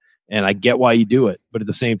 timeout. And I get why you do it. But at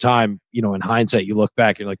the same time, in hindsight, you look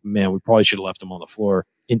back, you're like, man, we probably should have left him on the floor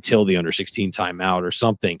until the under 16 timeout or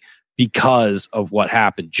something, because of what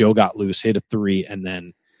happened. Joe got loose, hit a 3, and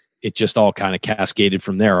then it just all kind of cascaded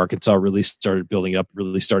from there. Arkansas really started building up,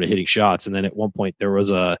 really started hitting shots. And then at one point there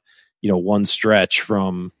was one stretch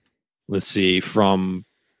from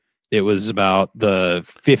it was about the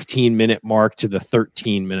 15-minute mark to the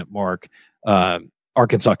 13-minute mark.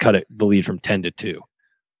 Arkansas cut the lead from 10-2.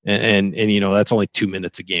 And that's only 2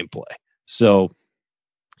 minutes of gameplay. So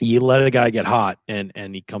you let a guy get hot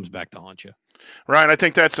and he comes back to haunt you. Ryan, I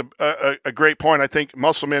think that's a great point. I think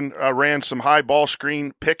Musselman ran some high ball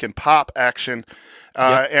screen pick and pop action,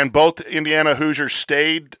 and both Indiana Hoosiers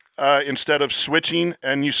stayed instead of switching.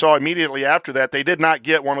 And you saw immediately after that, they did not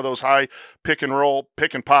get one of those high pick and roll,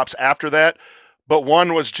 pick and pops after that. But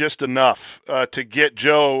one was just enough to get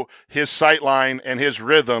Joe his sight line and his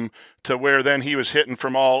rhythm to where then he was hitting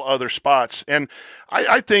from all other spots. And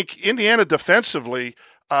I think Indiana defensively,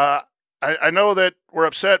 I know that we're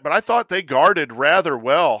upset, but I thought they guarded rather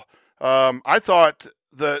well. I thought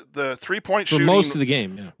the 3-point shooting for most of the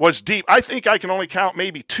game was deep. I think I can only count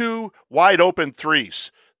maybe 2 wide open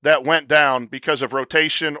threes that went down because of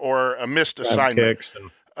rotation or a missed assignment.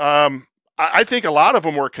 I think a lot of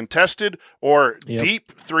them were contested or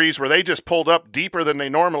deep threes where they just pulled up deeper than they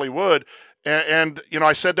normally would. And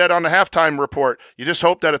I said that on the halftime report. You just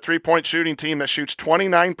hope that a 3-point shooting team that shoots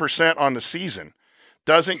 29% on the season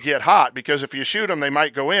doesn't get hot, because if you shoot them, they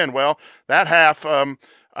might go in. Well, that half,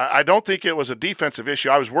 I don't think it was a defensive issue.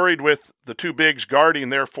 I was worried with the 2 bigs guarding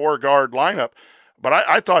their 4-guard lineup, but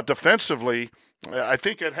I thought defensively, I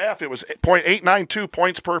think at half it was 0.892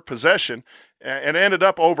 points per possession, and ended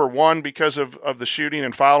up over 1 because of the shooting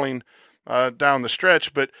and fouling down the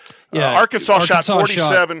stretch. But Arkansas shot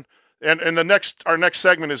 47. And our next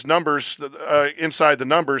segment is numbers, inside the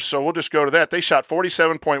numbers, so we'll just go to that. They shot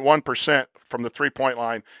 47.1% from the 3-point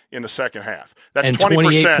line in the second half. That's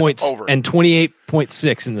 20% over. And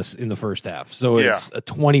 28.6 in the first half. So it's a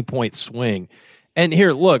 20-point swing. And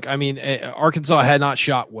here, look, I mean, Arkansas had not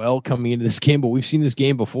shot well coming into this game, but we've seen this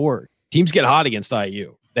game before. Teams get hot against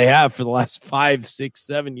IU. They have for the last 5, 6,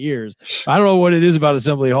 7 years. I don't know what it is about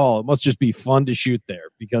Assembly Hall. It must just be fun to shoot there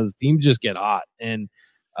because teams just get hot. And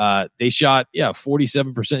they shot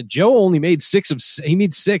 47%. Joe only made 6,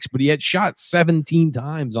 but he had shot 17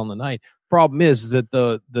 times on the night. Problem is that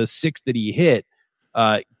the 6 that he hit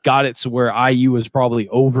got it to where IU was probably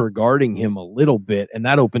over guarding him a little bit, and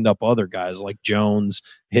that opened up other guys like Jones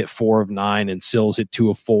hit 4 of 9 and Sills hit 2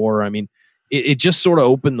 of 4. I mean, it just sort of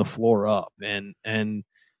opened the floor up, and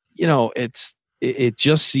it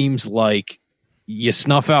just seems like you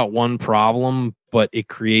snuff out one problem, but it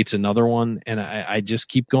creates another one. And I just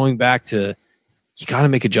keep going back to, you got to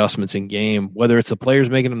make adjustments in game, whether it's the players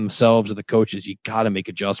making them themselves or the coaches. You got to make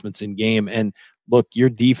adjustments in game. And look, your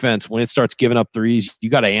defense, when it starts giving up threes, you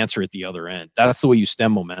got to answer at the other end. That's the way you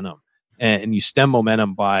stem momentum. And you stem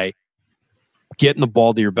momentum by getting the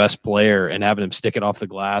ball to your best player and having him stick it off the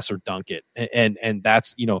glass or dunk it. And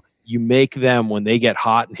that's, you make them, when they get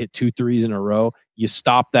hot and hit 2 threes in a row, you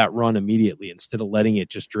stop that run immediately instead of letting it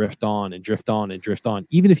just drift on and drift on and drift on.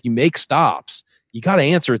 Even if you make stops, you got to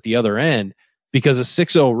answer at the other end, because a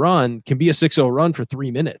 6-0 run can be a 6-0 run for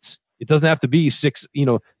 3 minutes. It doesn't have to be 6-0,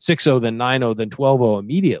 then 9-0, then 12-0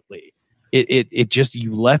 immediately. It just,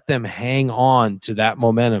 you let them hang on to that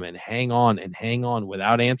momentum and hang on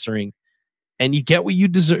without answering. And you get what you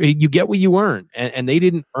deserve. You get what you earn. And they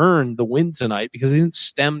didn't earn the win tonight because they didn't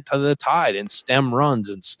stem to the tide and stem runs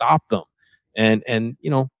and stop them. And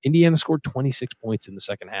Indiana scored 26 points in the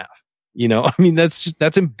second half.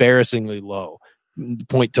 That's embarrassingly low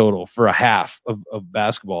point total for a half of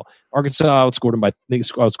basketball. Arkansas outscored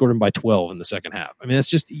them by 12 in the second half. That's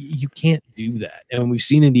just, you can't do that. And we've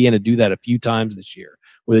seen Indiana do that a few times this year,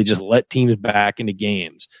 where they just let teams back into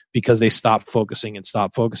games because they stop focusing.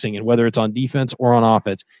 And whether it's on defense or on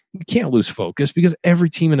offense, you can't lose focus because every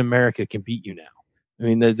team in America can beat you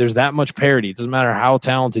now. There's that much parity. It doesn't matter how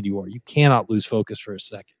talented you are. You cannot lose focus for a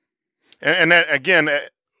second. And that, again,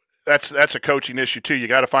 that's a coaching issue too. You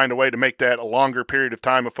got to find a way to make that a longer period of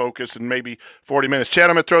time of focus, and maybe 40 minutes. Chad,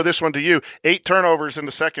 I'm going to throw this one to you. 8 turnovers in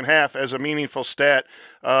the second half as a meaningful stat.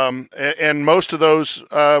 And most of those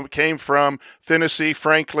came from Finney,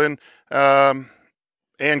 Franklin, and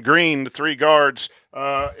Green, the 3 guards.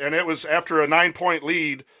 And it was after a 9-point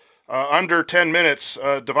lead, under 10 minutes.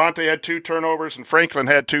 Devontae had 2 turnovers and Franklin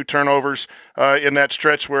had 2 turnovers in that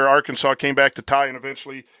stretch where Arkansas came back to tie and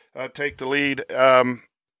eventually take the lead.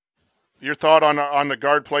 Your thought on the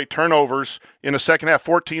guard play, turnovers in the second half,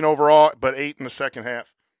 14 overall, but 8 in the second half.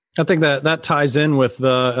 I think that ties in with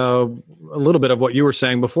a little bit of what you were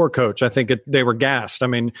saying before, Coach. I think they were gassed.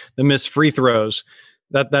 The missed free throws,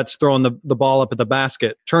 that's throwing the ball up at the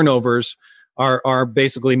basket. Turnovers are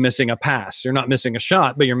basically missing a pass. You're not missing a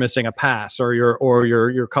shot, but you're missing a pass, or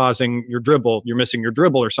you're causing your dribble. You're missing your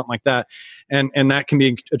dribble or something like that, and that can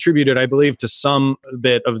be attributed, I believe, to some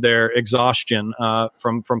bit of their exhaustion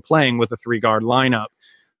from playing with a 3-guard lineup.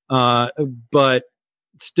 But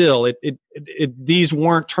still, these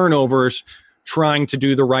weren't turnovers trying to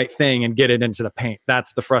do the right thing and get it into the paint.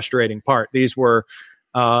 That's the frustrating part. These were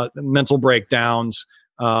mental breakdowns.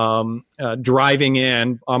 Driving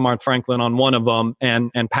in Amar Franklin on one of them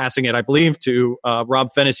and passing it, I believe, to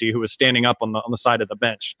Rob Finney, who was standing up on the side of the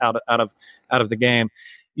bench out of the game.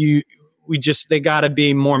 They got to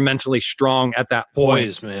be more mentally strong at that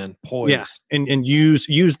point. Poise. Yeah, and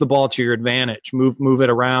use the ball to your advantage. Move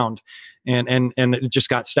it around, and it just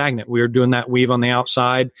got stagnant. We were doing that weave on the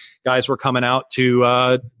outside. Guys were coming out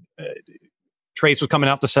to. Trace was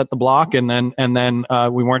coming out to set the block, and then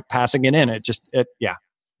we weren't passing it in.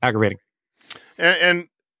 Aggravating. And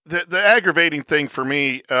the aggravating thing for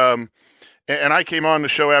me, and I came on the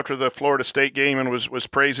show after the Florida State game and was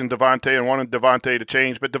praising Devontae and wanted Devontae to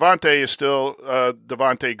change, but Devontae is still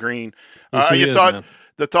Devontae Green.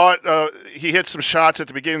 He hit some shots at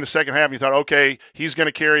the beginning of the second half. And you thought, okay, he's going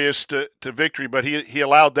to carry us to victory, but he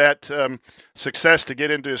allowed that success to get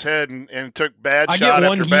into his head and took bad shot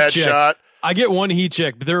after bad shot. I get one heat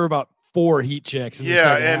check, but there were about 4 heat checks in the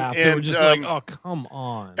second half. They were just like, oh, come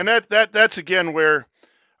on. And that's again where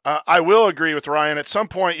I will agree with Ryan. At some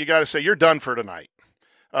point, you got to say you're done for tonight.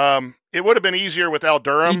 It would have been easier with Al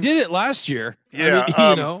Durham. He did it last year. Yeah,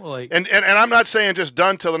 and I'm not saying just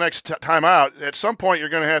done till the next time out. At some point, you're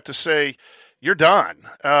going to have to say you're done.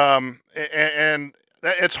 And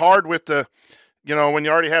it's hard with the. When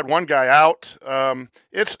you already had one guy out,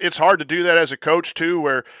 it's hard to do that as a coach too,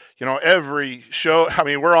 where, every show,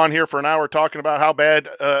 we're on here for an hour talking about how bad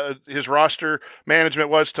his roster management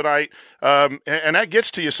was tonight. And that gets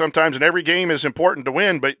to you sometimes, and every game is important to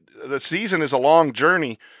win, but the season is a long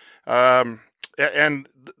journey. And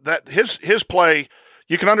that his play,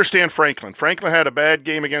 you can understand Franklin. Franklin had a bad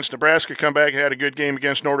game against Nebraska, come back, had a good game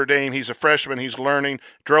against Notre Dame. He's a freshman. He's learning,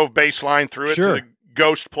 drove baseline, threw it to the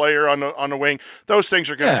ghost player on the wing. Those things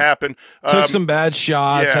are going to happen. Took some bad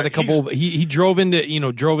shots. Had a couple. He drove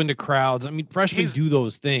into crowds. Freshmen do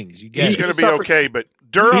those things. He's going to be okay. But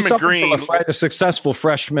Durham and Green, a successful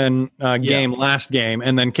freshman game last game,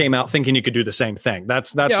 and then came out thinking he could do the same thing.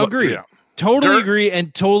 That's what I agree. Yeah. Totally agree,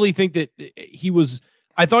 and totally think that he was.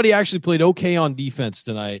 I thought he actually played okay on defense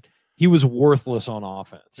tonight. he was worthless on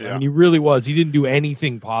offense. Yeah. I mean, he really was. He didn't do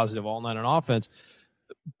anything positive all night on offense.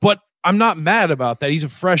 But I'm not mad about that. He's a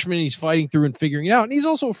freshman. He's fighting through and figuring it out. And he's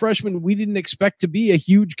also a freshman we didn't expect to be a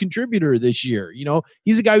huge contributor this year. You know,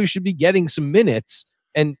 he's a guy who should be getting some minutes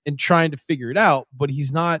and trying to figure it out. But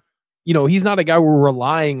he's not, you know, he's not a guy we're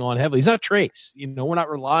relying on heavily. He's not Trace. You know, we're not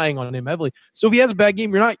relying on him heavily. So if he has a bad game,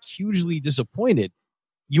 you're not hugely disappointed.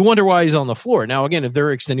 You wonder why he's on the floor. Now, again, if there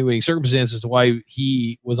are extenuating circumstances to why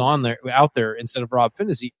he was out there instead of Rob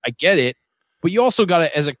Finney, I get it. But you also got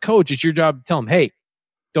to, as a coach, it's your job to tell him, hey,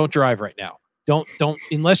 don't drive right now. Don't,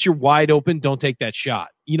 unless you're wide open, don't take that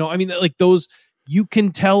shot. You know, I mean, like those, you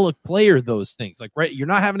can tell a player those things. Like, right, you're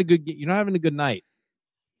not having a good night.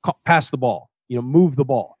 Pass the ball. You know, move the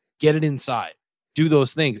ball. Get it inside. Do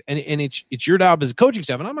those things. And it's your job as a coaching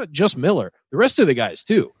staff. And I'm not just Miller. The rest of the guys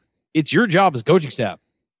too. It's your job as coaching staff.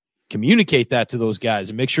 Communicate that to those guys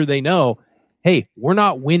and make sure they know, hey, we're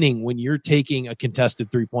not winning when you're taking a contested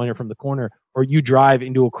three-pointer from the corner or you drive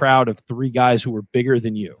into a crowd of three guys who are bigger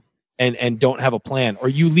than you and don't have a plan, or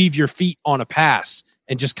you leave your feet on a pass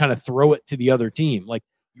and just kind of throw it to the other team. Like,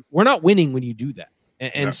 we're not winning when you do that.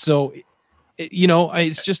 And so, you know,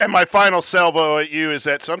 it's just. And my final salvo at you is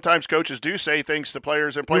that sometimes coaches do say things to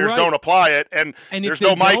players and players don't apply it. And there's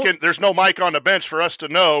no mic on the bench for us to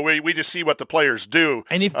know. We just see what the players do.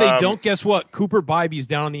 And if they don't, guess what? Cooper Bybee's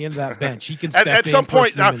down on the end of that bench. He can step at some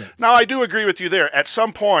point. Now, I do agree with you there. At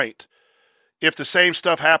some point, if the same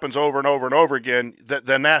stuff happens over and over and over again,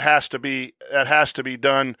 then that has to be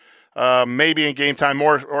done. Maybe in game time,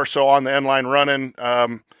 more or so on the end line running.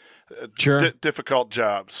 Sure. Difficult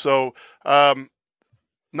job. So,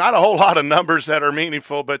 not a whole lot of numbers that are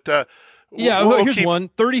meaningful, but here's one: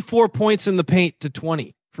 34 points in the paint to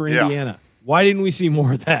 20 for Indiana. Yeah. Why didn't we see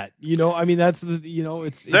more of that? You know, I mean, that's the, you know,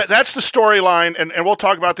 it's that's the storyline, and we'll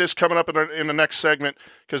talk about this coming up in the next segment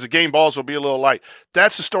because the game balls will be a little light.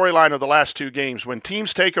 That's the storyline of the last two games. When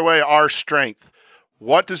teams take away our strength,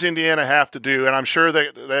 what does Indiana have to do? And I'm sure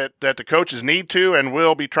that the coaches need to and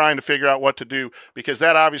will be trying to figure out what to do, because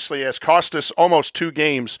that obviously has cost us almost two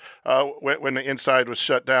games when the inside was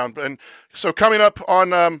shut down. And so coming up on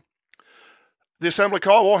the assembly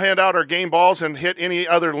call, we'll hand out our game balls and hit any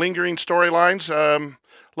other lingering storylines.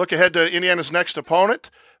 Look ahead to Indiana's next opponent.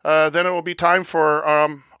 Then it will be time for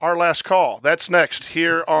our last call. That's next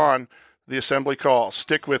here on the assembly call.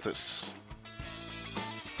 Stick with us.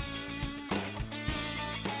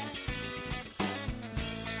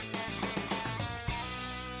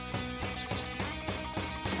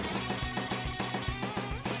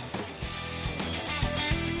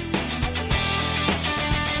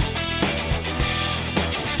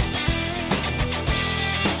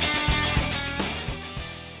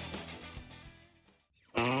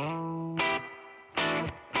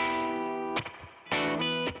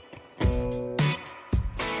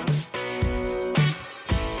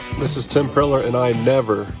 This is Tim Priller, and I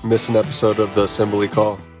never miss an episode of the Assembly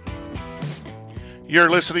Call. You're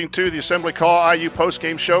listening to the Assembly Call IU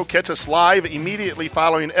postgame show. Catch us live immediately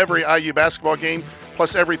following every IU basketball game,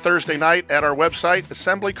 plus every Thursday night at our website,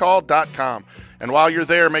 assemblycall.com. And while you're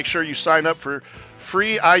there, make sure you sign up for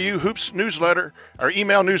free IU Hoops newsletter, or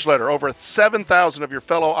email newsletter. Over 7,000 of your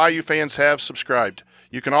fellow IU fans have subscribed.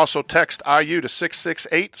 You can also text IU to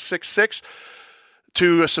 66866.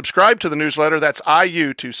 To subscribe to the newsletter, that's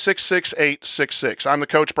IU to 66866. I'm the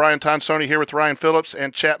coach, Brian Tonsoni, here with Ryan Phillips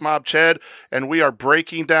and Chat Mob Chad, and we are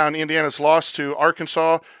breaking down Indiana's loss to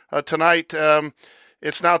Arkansas tonight.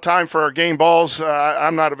 It's now time for our game balls.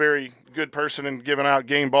 I'm not a very good person in giving out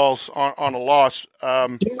game balls on a loss.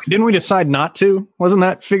 Didn't we decide not to? Wasn't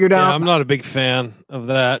that figured out? Yeah, I'm not a big fan of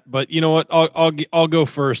that, but you know what? I'll go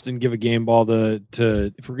first and give a game ball to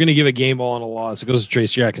if we're going to give a game ball on a loss, it goes to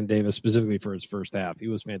Trace Jackson Davis specifically for his first half. He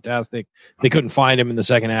was fantastic. They couldn't find him in the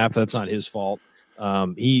second half. That's not his fault.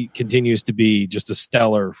 He continues to be just a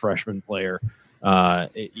stellar freshman player.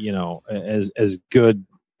 You know, as good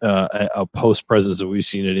a post presence that we've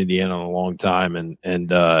seen at Indiana in a long time,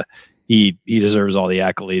 and he deserves all the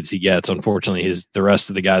accolades he gets. Unfortunately, the rest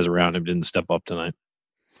of the guys around him didn't step up tonight.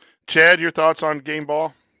 Chad, your thoughts on game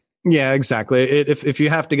ball? Yeah, exactly. If you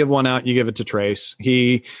have to give one out, you give it to Trace.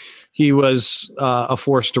 He was a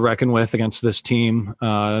force to reckon with against this team.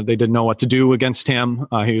 They didn't know what to do against him.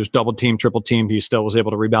 He was double teamed, triple teamed. He still was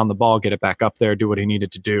able to rebound the ball, get it back up there, do what he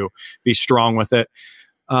needed to do, be strong with it.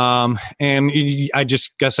 And I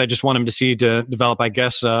just want him to develop,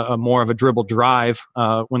 a more of a dribble drive.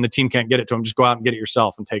 When the team can't get it to him, just go out and get it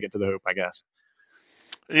yourself and take it to the hoop, I guess.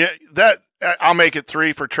 Yeah, that I'll make it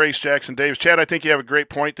 3 for Trace Jackson Davis. Chad, I think you have a great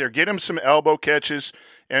point there. Get him some elbow catches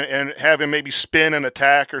and have him maybe spin an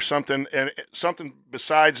attack or something, and something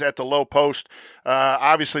besides at the low post.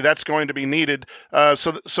 Obviously, that's going to be needed.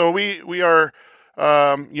 So we are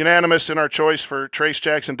unanimous in our choice for Trace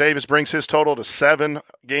Jackson Davis. Brings his total to 7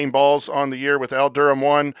 game balls on the year, with Al Durham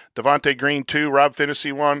 1, Devontae Green 2, Rob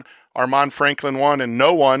Finney 1, Armand Franklin 1, and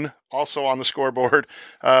no one also on the scoreboard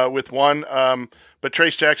with 1. But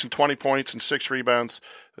Trace Jackson, 20 points and 6 rebounds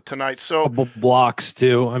tonight. So couple blocks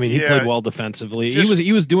too. I mean, he played well defensively.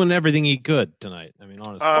 He was doing everything he could tonight. I mean,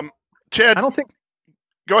 honestly, Chad, I don't think.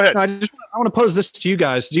 Go ahead. I want to pose this to you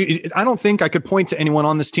guys. I don't think I could point to anyone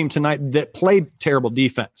on this team tonight that played terrible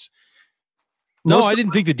defense. I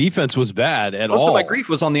didn't think the defense was bad at all. Most of my grief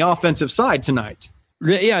was on the offensive side tonight.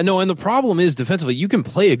 Yeah, no, and the problem is defensively, you can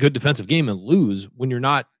play a good defensive game and lose when you're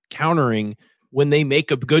not countering when they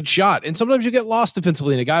make a good shot. And sometimes you get lost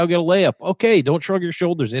defensively and a guy will get a layup. Okay, don't shrug your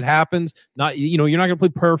shoulders. It happens. You're not going to play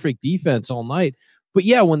perfect defense all night. But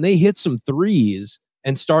yeah, when they hit some threes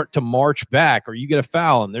and start to march back, or you get a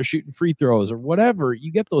foul and they're shooting free throws or whatever, you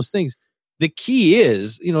get those things. The key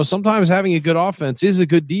is, sometimes having a good offense is a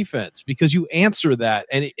good defense, because you answer that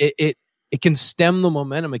and it can stem the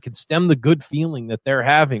momentum. It can stem the good feeling that they're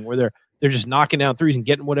having, where they're just knocking down threes and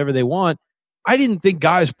getting whatever they want. I didn't think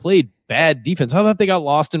guys played bad defense. I thought they got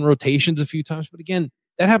lost in rotations a few times, but again,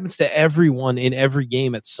 that happens to everyone in every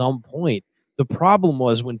game at some point. The problem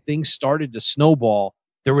was when things started to snowball,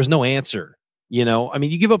 there was no answer. I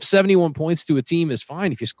mean, you give up 71 points to a team is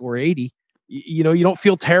fine if you score 80. You don't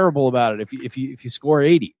feel terrible about it if you score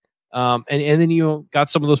 80. And then you got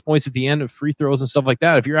some of those points at the end of free throws and stuff like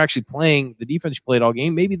that. If you're actually playing the defense you played all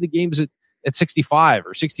game, maybe the game's at 65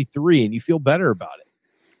 or 63 and you feel better about it.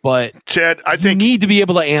 But Chad, I think you need to be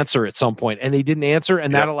able to answer at some point, and they didn't answer,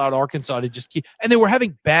 and that allowed Arkansas to just keep. And they were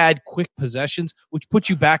having bad, quick possessions, which put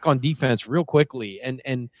you back on defense real quickly.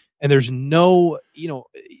 And there's no,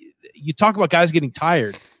 you talk about guys getting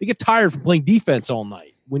tired. They get tired from playing defense all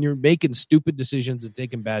night when you're making stupid decisions and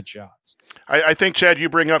taking bad shots. I think, Chad, you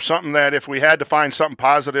bring up something that if we had to find something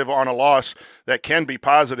positive on a loss that can be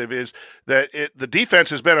positive, is that the defense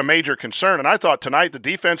has been a major concern. And I thought tonight the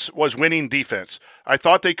defense was winning defense. I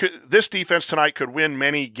thought this defense tonight could win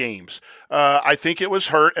many games. I think it was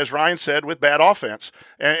hurt, as Ryan said, with bad offense.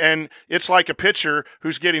 And it's like a pitcher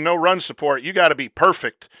who's getting no run support. You got to be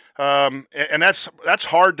perfect. And that's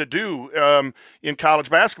hard to do in college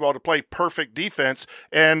basketball, to play perfect defense.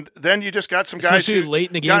 And then you just got some guys especially late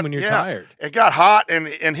in the game when you're tired. It got hot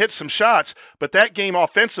and hit some shots. But that game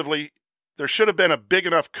offensively, there should have been a big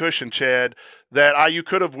enough cushion, Chad, that you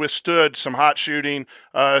could have withstood some hot shooting,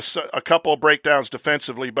 a couple of breakdowns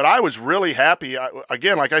defensively. But I was really happy,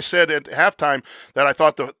 again, like I said at halftime, that I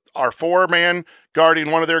thought our 4-man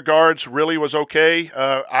guarding one of their guards really was okay.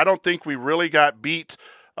 I don't think we really got beat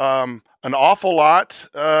an awful lot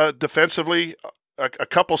defensively. A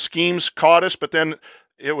couple schemes caught us, but then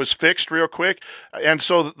it was fixed real quick. And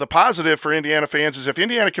so the positive for Indiana fans is if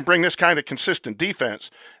Indiana can bring this kind of consistent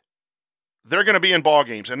defense, they're going to be in ball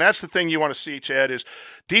games. And that's the thing you want to see, Chad, is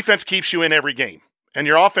defense keeps you in every game. And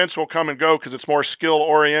your offense will come and go because it's more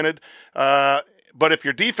skill-oriented. But if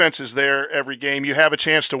your defense is there every game, you have a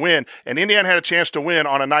chance to win. And Indiana had a chance to win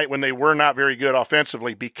on a night when they were not very good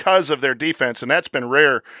offensively because of their defense, and that's been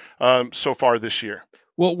rare so far this year.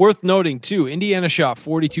 Well, worth noting, too, Indiana shot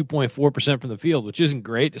 42.4% from the field, which isn't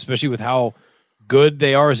great, especially with how good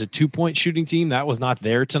they are as a two-point shooting team. That was not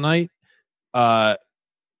there tonight.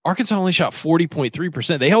 Arkansas only shot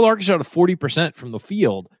 40.3%. They held Arkansas to 40% from the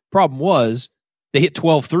field. Problem was they hit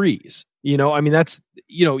 12 threes. That's,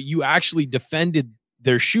 you actually defended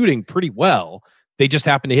their shooting pretty well. They just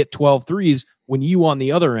happened to hit 12 threes when you on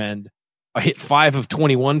the other end hit 5 of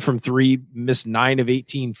 21 from 3, missed 9 of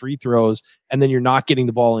 18 free throws, and then you're not getting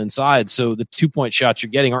the ball inside. So the 2-point shots you're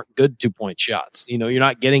getting aren't good 2-point shots. You're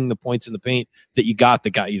not getting the points in the paint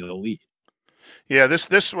that got you the lead. Yeah,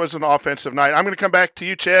 this was an offensive night. I'm going to come back to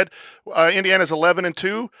you, Chad. Indiana's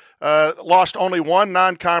 11-2, lost only one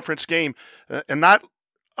non-conference game, and not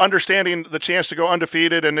understanding the chance to go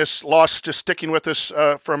undefeated, and this loss just sticking with us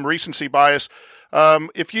from recency bias.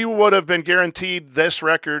 If you would have been guaranteed this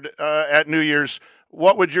record at New Year's,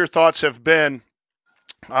 what would your thoughts have been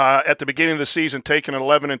at the beginning of the season, taking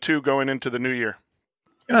 11-2 going into the new year?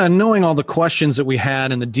 Knowing all the questions that we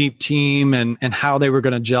had in the deep team and how they were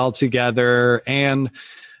going to gel together, and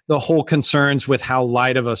the whole concerns with how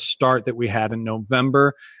light of a start that we had in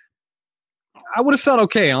November, I would have felt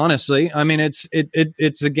okay, honestly. I mean, it's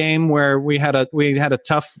a game where we had a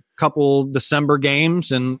tough couple December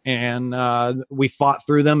games, and we fought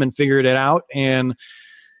through them and figured it out. And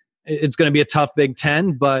it's going to be a tough Big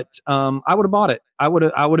Ten, but I would have bought it. I would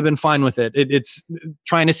have been fine with it. It's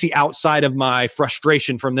trying to see outside of my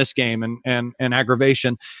frustration from this game and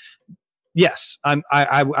aggravation. Yes,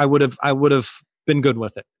 I would have been good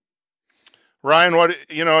with it. Ryan, what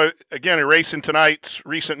again, erasing tonight's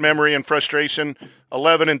recent memory and frustration,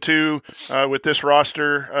 11-2 with this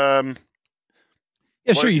roster.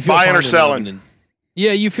 Yeah, sure. You feel buying or selling?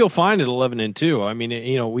 Yeah, you feel fine at 11-2. I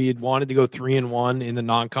mean, we had wanted to go 3-1 in the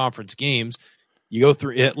non-conference games. You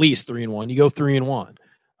go at least 3-1. You go 3-1.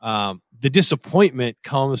 The disappointment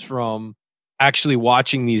comes from actually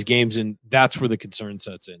watching these games, and that's where the concern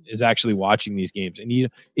sets in, is actually watching these games. And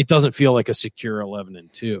it doesn't feel like a secure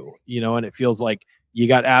 11-2, and it feels like you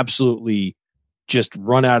got absolutely just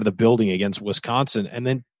run out of the building against Wisconsin. And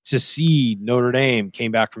then to see Notre Dame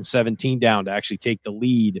came back from 17 down to actually take the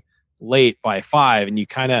lead late by 5, and you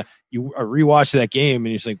rewatch that game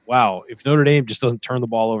and you're just like, wow, if Notre Dame just doesn't turn the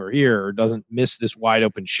ball over here or doesn't miss this wide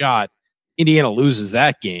open shot, Indiana loses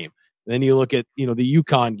that game. And then you look at the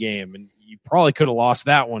UConn game, and you probably could have lost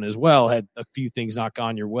that one as well had a few things not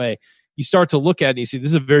gone your way. You start to look at it and you see this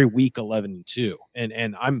is a very weak 11-2,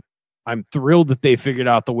 and I'm thrilled that they figured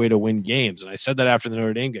out the way to win games. And I said that after the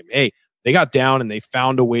Notre Dame game. Hey, they got down and they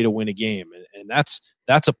found a way to win a game, and that's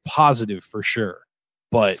a positive for sure.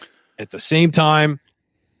 But at the same time,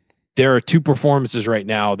 there are two performances right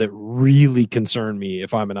now that really concern me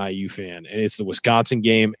if I'm an IU fan, and it's the Wisconsin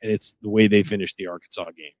game and it's the way they finished the Arkansas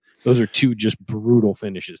game. Those are two just brutal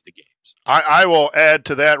finishes to games. I will add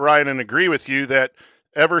to that, Ryan, and agree with you that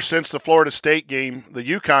ever since the Florida State game, the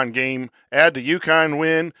UConn game, add the UConn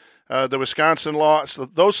win, the Wisconsin loss,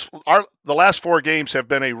 the last 4 games have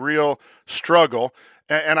been a real struggle.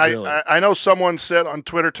 And really? I know someone said on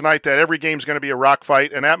Twitter tonight that every game's going to be a rock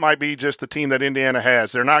fight, and that might be just the team that Indiana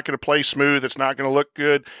has. They're not going to play smooth. It's not going to look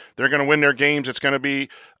good. They're going to win their games. It's going to be,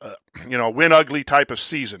 win ugly type of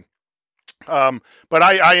season. But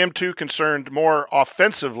I am too concerned more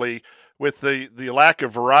offensively with the lack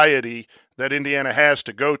of variety that Indiana has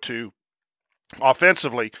to go to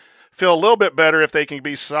offensively. Feel a little bit better if they can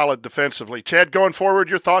be solid defensively. Chad, going forward,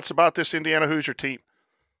 your thoughts about this Indiana Hoosier team?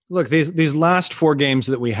 Look, these last 4 games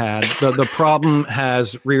that we had, the problem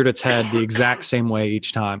has reared its head the exact same way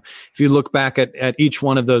each time. If you look back at each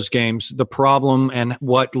one of those games, the problem and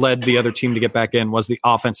what led the other team to get back in was the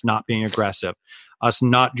offense not being aggressive, us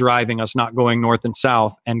not driving, us not going north and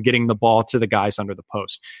south and getting the ball to the guys under the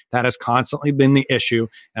post. That has constantly been the issue,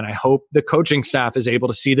 and I hope the coaching staff is able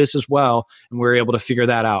to see this as well, and we're able to figure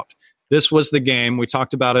that out. This was the game, we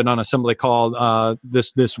talked about it on Assembly Call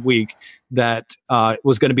this week, that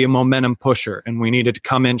was going to be a momentum pusher, and we needed to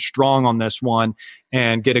come in strong on this one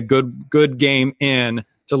and get a good game in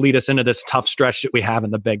to lead us into this tough stretch that we have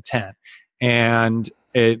in the Big Ten. And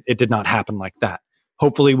it did not happen like that.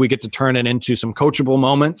 Hopefully we get to turn it into some coachable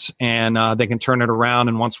moments, and they can turn it around.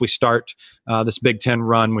 And once we start this Big Ten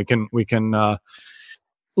run, we can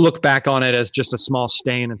look back on it as just a small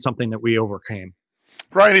stain and something that we overcame.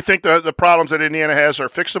 Ryan, you think the problems that Indiana has are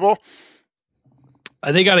fixable?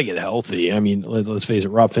 They got to get healthy. I mean, let's face it,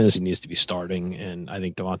 Rob Finney needs to be starting, and I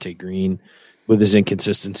think Devontae Green, with his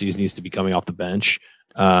inconsistencies, needs to be coming off the bench.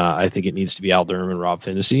 I think it needs to be Al Durham and Rob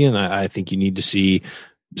Finney, and I think you need to see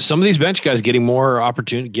some of these bench guys getting more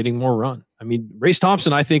opportunity, getting more run. I mean, Race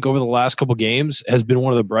Thompson, I think, over the last couple games has been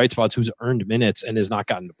one of the bright spots who's earned minutes and has not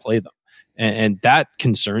gotten to play them. And that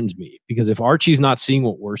concerns me, because if Archie's not seeing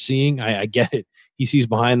what we're seeing, I get it. He sees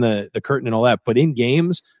behind the curtain and all that. But in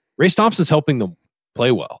games, Race Thompson's helping them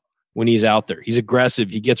play well when he's out there. He's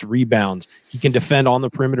aggressive. He gets rebounds. He can defend on the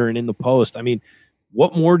perimeter and in the post. I mean,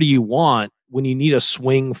 what more do you want when you need a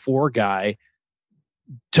swing 4 guy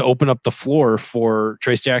to open up the floor for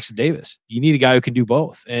Trace Jackson Davis? You need a guy who can do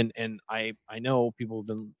both. And I know people have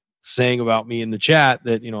been saying about me in the chat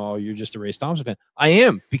that, you're just a Race Thompson fan. I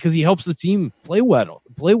am, because he helps the team play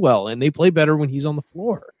well, and they play better when he's on the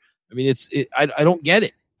floor. I mean, I don't get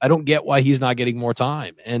it. I don't get why he's not getting more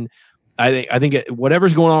time. And I think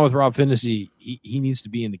whatever's going on with Rob Finney, he needs to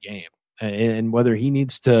be in the game. And whether he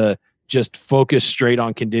needs to just focus straight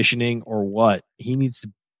on conditioning or what, he needs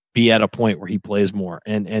to be at a point where he plays more.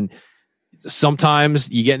 And sometimes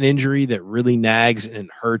you get an injury that really nags and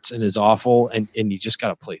hurts and is awful, and you just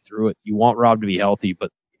got to play through it. You want Rob to be healthy, but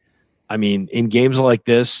I mean, in games like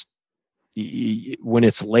this, when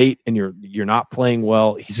it's late and you're not playing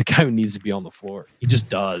well, he's a guy who needs to be on the floor. He just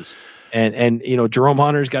does. And Jerome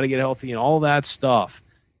Hunter's got to get healthy and all that stuff.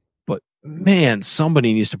 But man,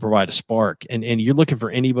 somebody needs to provide a spark. And you're looking for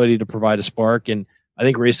anybody to provide a spark. And I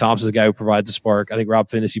think Race Thompson's a guy who provides a spark. I think Rob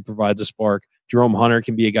Finney provides a spark. Jerome Hunter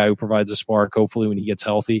can be a guy who provides a spark, hopefully, when he gets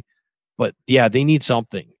healthy. But yeah, they need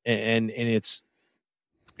something, and it's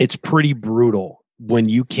pretty brutal when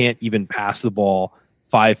you can't even pass the ball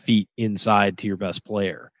 5 feet inside to your best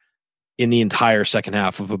player in the entire second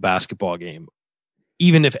half of a basketball game.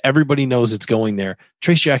 Even if everybody knows it's going there,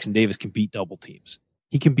 Trace Jackson Davis can beat double teams.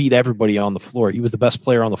 He can beat everybody on the floor. He was the best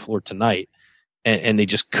player on the floor tonight, and they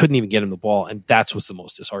just couldn't even get him the ball, and that's what's the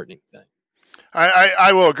most disheartening thing.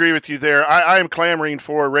 I will agree with you there. I am clamoring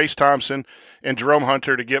for Race Thompson and Jerome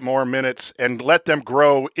Hunter to get more minutes and let them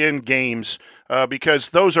grow in games because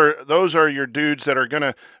those are your dudes that are going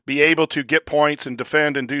to be able to get points and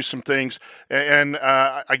defend and do some things. And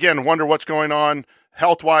again, wonder what's going on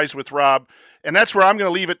health-wise with Rob. And that's where I'm going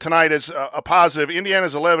to leave it tonight as a positive.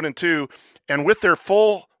 Indiana's 11-2, and with their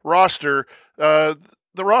full roster,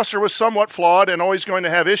 the roster was somewhat flawed and always going to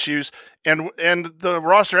have issues, and the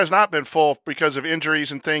roster has not been full because of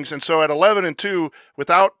injuries and things. And so at 11-2,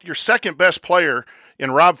 without your second best player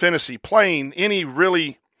in Rob Finney playing any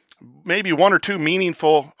really maybe one or two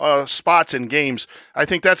meaningful spots in games, I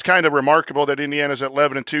think that's kind of remarkable that Indiana's at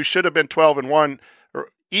 11-2, should have been 12-1,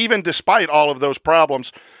 even despite all of those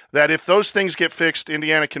problems, that if those things get fixed,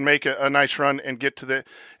 Indiana can make a nice run and get to the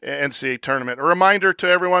NCAA tournament. A reminder to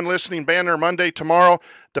everyone listening, Banner Monday tomorrow,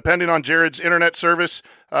 depending on Jared's internet service.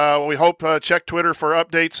 We hope check Twitter for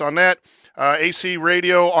updates on that. AC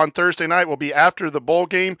Radio on Thursday night will be after the bowl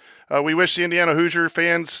game. We wish the Indiana Hoosier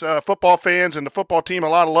fans, football fans, and the football team a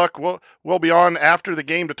lot of luck. We'll be on after the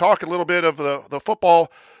game to talk a little bit of the football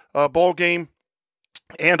bowl game,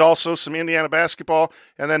 and also some Indiana basketball.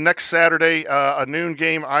 And then next Saturday, a noon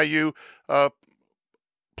game, IU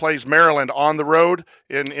plays Maryland on the road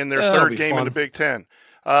in their third game in the Big Ten.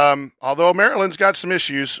 Although Maryland's got some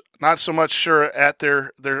issues, not so much sure at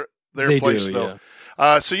their place, though.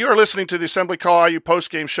 Yeah. So you are listening to the Assembly Call IU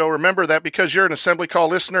postgame show. Remember that because you're an Assembly Call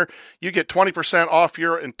listener, you get 20% off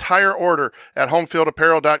your entire order at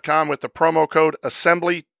homefieldapparel.com with the promo code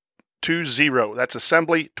Assembly20. That's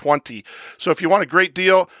Assembly20. So if you want a great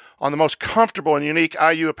deal on the most comfortable and unique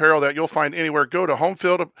IU apparel that you'll find anywhere, go to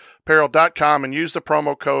homefieldapparel.com and use the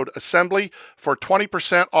promo code Assembly for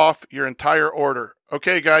 20% off your entire order.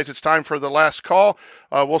 Okay, guys, it's time for the last call.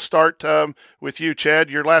 We'll start with you, Chad.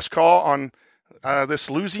 Your last call on this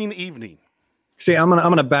losing evening. See, I'm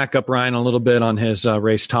gonna back up Ryan a little bit on his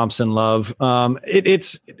Race Thompson love.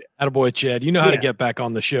 It's attaboy, Chad. You know how to get back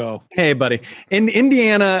on the show. Hey, buddy. In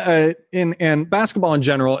Indiana, and basketball in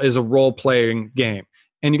general is a role playing game,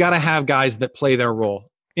 and you got to have guys that play their role.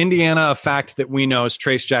 Indiana, a fact that we know is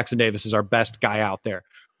Trace Jackson Davis is our best guy out there.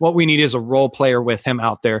 What we need is a role player with him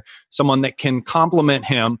out there, someone that can complement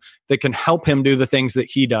him, that can help him do the things that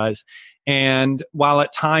he does. And while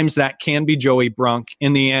at times that can be Joey Brunk,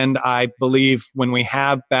 in the end, I believe when we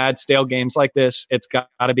have bad, stale games like this, it's got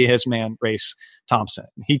to be his man, Race Thompson.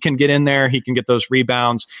 He can get in there. He can get those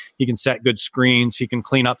rebounds. He can set good screens. He can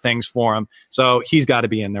clean up things for him. So he's got to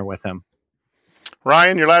be in there with him.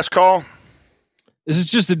 Ryan, your last call? This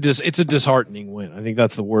is just it's a disheartening win. I think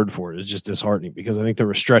that's the word for it. It's just disheartening because I think there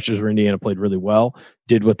were stretches where Indiana played really well,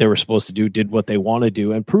 did what they were supposed to do, did what they want to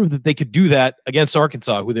do, and proved that they could do that against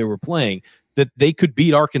Arkansas, who they were playing, that they could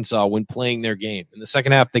beat Arkansas when playing their game. In the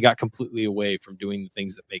second half, they got completely away from doing the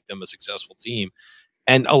things that make them a successful team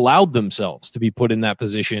and allowed themselves to be put in that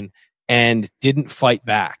position and didn't fight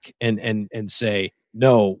back and say,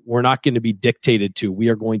 no, we're not going to be dictated to. We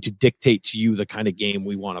are going to dictate to you the kind of game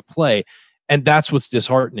we want to play. And that's what's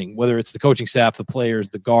disheartening, whether it's the coaching staff, the players,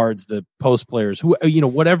 the guards, the post players, who,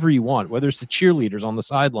 whatever you want, whether it's the cheerleaders on the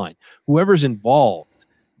sideline, whoever's involved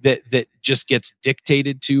that just gets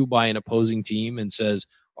dictated to by an opposing team and says,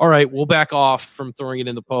 all right, we'll back off from throwing it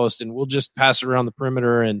in the post and we'll just pass it around the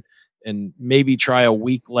perimeter and maybe try a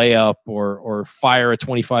weak layup or fire a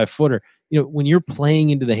 25-footer. When you're playing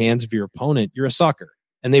into the hands of your opponent, you're a sucker.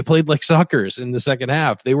 And they played like suckers in the second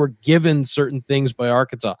half. They were given certain things by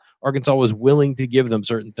Arkansas. Arkansas was willing to give them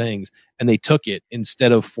certain things, and they took it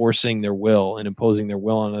instead of forcing their will and imposing their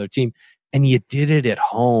will on another team. And you did it at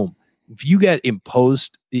home. If you get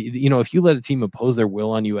imposed, if you let a team impose their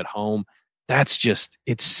will on you at home,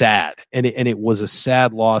 it's sad. And it was a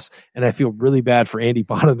sad loss. And I feel really bad for Andy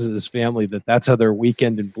Bottoms and his family that's how their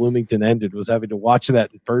weekend in Bloomington ended, was having to watch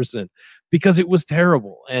that in person because it was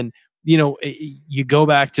terrible. And you go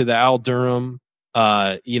back to the Al Durham,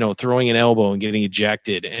 throwing an elbow and getting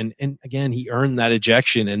ejected. And again, he earned that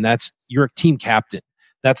ejection, and you're a team captain.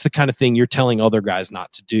 That's the kind of thing you're telling other guys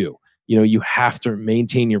not to do. You have to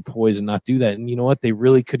maintain your poise and not do that. And you know what? They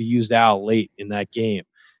really could have used Al late in that game.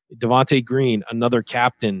 Devontae Green, another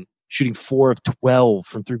captain, shooting 4 of 12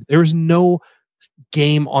 from 3. There is no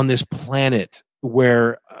game on this planet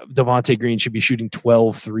where Devontae Green should be shooting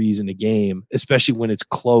 12 threes in a game, especially when it's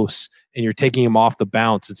close and you're taking him off the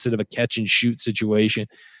bounce instead of a catch and shoot situation.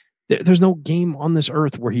 There's no game on this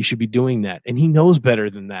earth where he should be doing that. And he knows better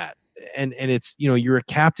than that. And it's, you're a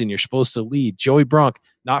captain. You're supposed to lead. Joey Brunk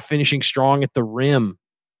not finishing strong at the rim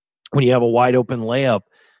when you have a wide open layup.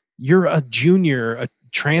 You're a junior, a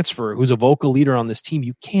transfer who's a vocal leader on this team.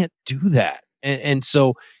 You can't do that. And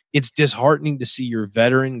so it's disheartening to see your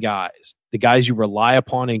veteran guys, the guys you rely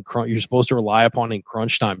upon you're supposed to rely upon in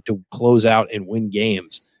crunch time to close out and win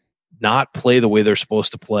games, not play the way they're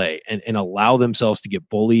supposed to play and allow themselves to get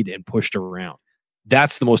bullied and pushed around.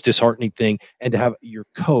 That's the most disheartening thing. And to have your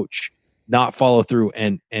coach not follow through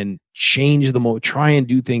and change try and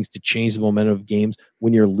do things to change the momentum of games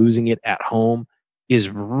when you're losing it at home is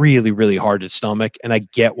really, really hard to stomach. And I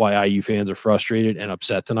get why IU fans are frustrated and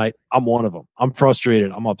upset tonight. I'm one of them. I'm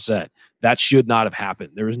frustrated. I'm upset. That should not have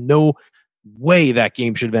happened. There was no way that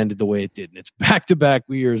game should have ended the way it did. And it's back-to-back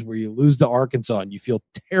years where you lose to Arkansas and you feel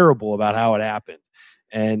terrible about how it happened.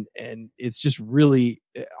 And it's just really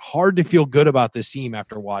hard to feel good about this team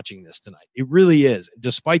after watching this tonight. It really is.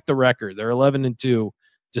 Despite the record, they're 11-2.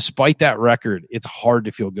 Despite that record, it's hard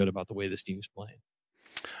to feel good about the way this team's playing.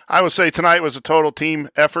 I would say tonight was a total team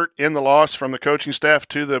effort in the loss from the coaching staff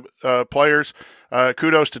to the players.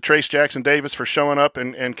 Kudos to Trace Jackson Davis for showing up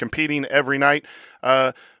and competing every night.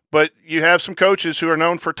 But you have some coaches who are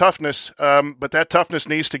known for toughness, but that toughness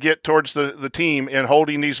needs to get towards the team in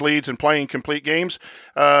holding these leads and playing complete games.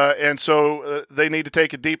 And so they need to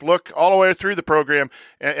take a deep look all the way through the program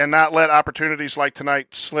and not let opportunities like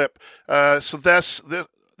tonight slip. So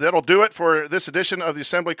that'll do it for this edition of the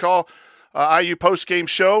Assembly Call IU Postgame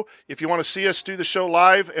Show. If you want to see us do the show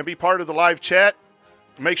live and be part of the live chat,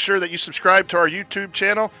 make sure that you subscribe to our YouTube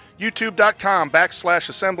channel,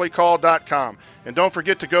 youtube.com/assemblycall.com. And don't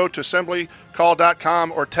forget to go to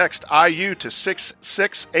assemblycall.com or text IU to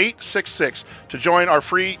 66866 to join our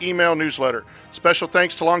free email newsletter. Special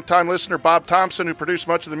thanks to longtime listener Bob Thompson, who produced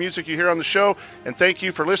much of the music you hear on the show. And thank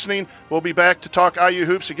you for listening. We'll be back to talk IU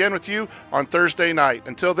hoops again with you on Thursday night.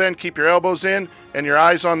 Until then, keep your elbows in and your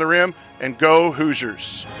eyes on the rim, and go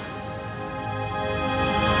Hoosiers.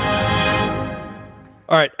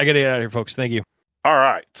 All right, I got to get out of here, folks. Thank you. All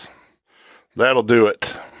right. That'll do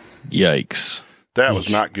it. Yikes. That was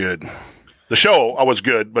not good. The show was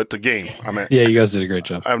good, but the game, I mean. Yeah, you guys did a great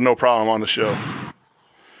job. I have no problem on the show.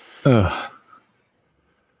 The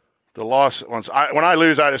loss, when I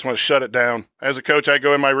lose, I just want to shut it down. As a coach, I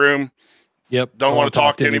go in my room. Yep. Don't want to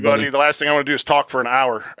talk to anybody. The last thing I want to do is talk for an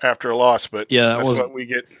hour after a loss, but yeah, that's what we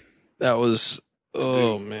get. That was,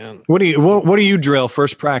 oh, man. What do you drill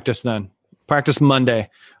first practice then? Practice Monday.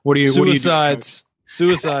 What do you Suicides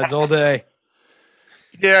all day.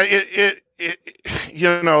 Yeah, it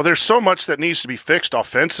there's so much that needs to be fixed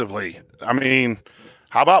offensively. I mean,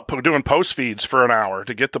 how about doing post feeds for an hour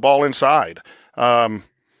to get the ball inside? What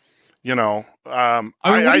do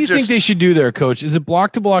you think they should do there, Coach? Is it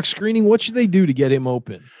block to block screening? What should they do to get him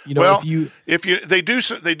open? They do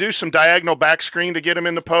some diagonal back screen to get him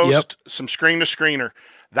in the post, some screen to screener.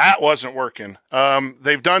 That wasn't working.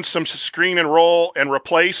 They've done some screen and roll and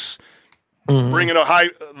replace, bringing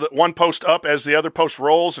one post up as the other post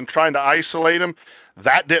rolls and trying to isolate him.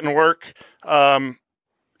 That didn't work.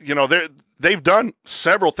 They've done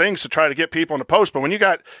several things to try to get people in the post, but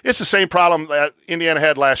it's the same problem that Indiana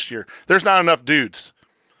had last year. There's not enough dudes.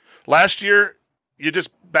 Last year, you just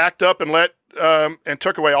backed up and and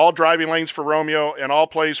took away all driving lanes for Romeo and all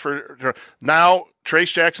plays for now.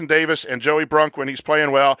 Trace Jackson Davis and Joey Brunk, when he's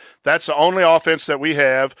playing well, that's the only offense that we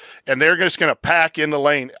have, and they're just going to pack in the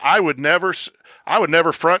lane. I would never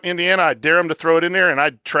front Indiana. I'd dare them to throw it in there, and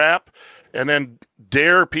I'd trap and then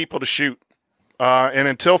dare people to shoot. And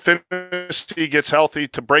until Finney gets healthy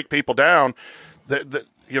to break people down,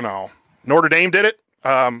 Notre Dame did it.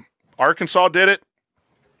 Arkansas did it.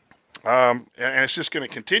 And it's just going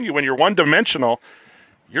to continue. When you're one-dimensional,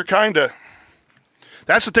 you're kind of –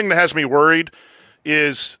 that's the thing that has me worried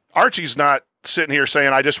is Archie's not sitting here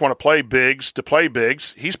saying, I just want to play bigs to play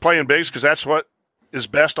bigs. He's playing bigs because that's what is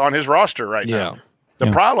best on his roster right now.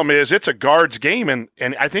 The problem is it's a guards game, and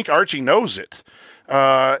I think Archie knows it.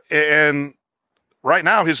 And right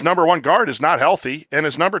now his number one guard is not healthy, and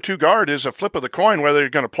his number two guard is a flip of the coin whether you're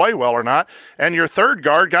going to play well or not, and your third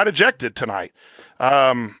guard got ejected tonight.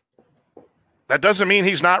 That doesn't mean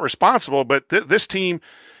he's not responsible, but this team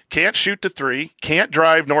can't shoot the three, can't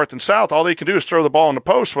drive north and south. All they can do is throw the ball in the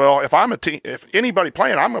post. Well, if anybody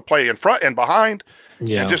playing, I'm going to play in front and behind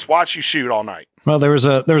and just watch you shoot all night. Well, there was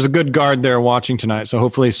a good guard there watching tonight, so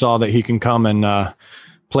hopefully he saw that he can come and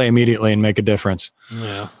play immediately and make a difference.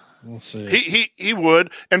 Yeah. We'll see. He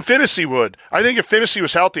would, and Finney would. I think if Finney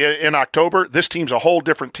was healthy in October, this team's a whole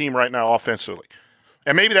different team right now offensively.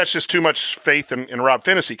 And maybe that's just too much faith in Rob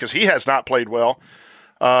Finney because he has not played well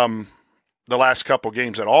the last couple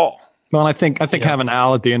games at all. Well, I think having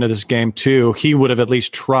Al at the end of this game too, he would have at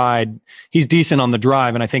least tried. He's decent on the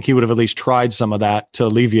drive, and I think he would have at least tried some of that to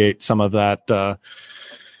alleviate some of that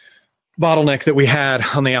bottleneck that we had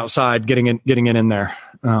on the outside, getting it in there.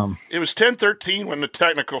 It was 10-13 when the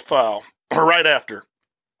technical foul, or right after,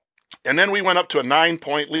 and then we went up to a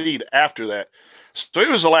 9-point lead after that. So it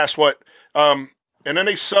was the last and then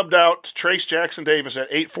they subbed out Trace Jackson Davis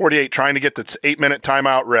at 8:48, trying to get the 8-minute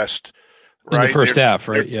timeout rest. Right? In the first half,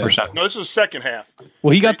 right? Yeah. No, this is the second half.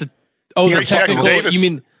 Well, he got the technical. Davis. You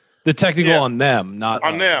mean the technical on them, not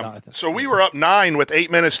on them? So we were up 9 with 8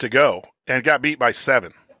 minutes to go and got beat by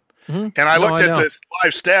 7. Mm-hmm. And I looked at the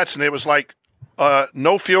live stats, and it was like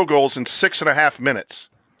no field goals in 6.5 minutes.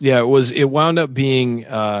 Yeah, it wound up being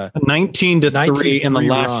 19-3 in the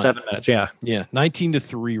last run. 7 minutes. Yeah,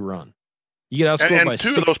 19-3 run. You get outscored by 2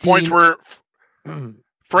 16. of those points were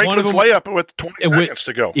Franklin's layup with 20 seconds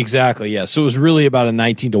to go. Exactly, yeah. So it was really about a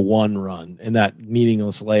 19-1 run in that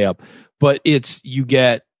meaningless layup. But that's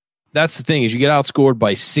the thing is you get outscored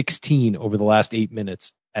by 16 over the last 8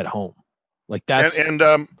 minutes at home. Like that's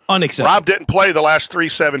unacceptable. Rob didn't play the last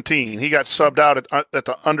 3:17. He got subbed out at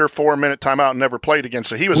the under 4 minute timeout and never played again.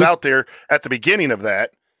 So he was out there at the beginning of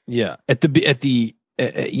that. Yeah,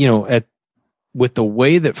 with the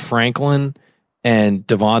way that Franklin and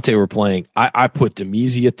Devontae were playing, I put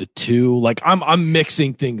Demezy at the 2. Like I'm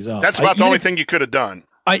mixing things up. That's about the only thing you could have done.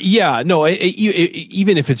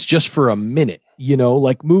 Even if it's just for a minute,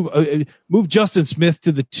 like move Justin Smith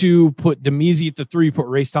to the 2, put Demezy at the 3, put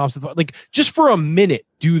Race Thompson, like just for a minute,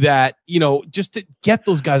 do that, just to get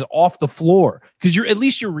those guys off the floor because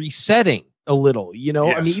you're resetting a little, Yes.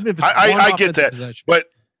 I mean, even if it's I get that, possession. But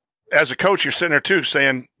as a coach, you're sitting there too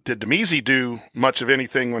saying, did Demezy do much of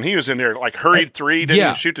anything when he was in there? Like hurried 3,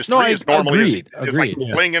 didn't shoot this 3 as normally as he was like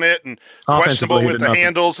flinging it and questionable with the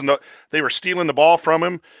handles, and they were stealing the ball from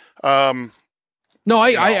him. I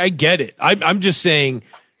get it. I'm just saying,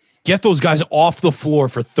 get those guys off the floor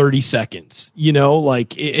for 30 seconds,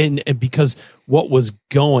 and because what was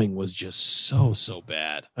going was just so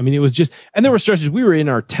bad. I mean, it was just, and there were stretches, we were in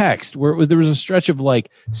our text where there was a stretch of like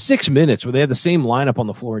 6 minutes where they had the same lineup on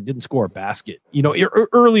the floor and didn't score a basket.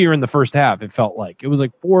 Earlier in the first half, it felt like it was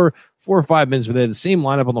like 4 or 5 minutes where they had the same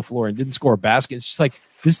lineup on the floor and didn't score a basket. It's just like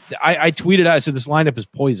this. I tweeted out, I said, this lineup is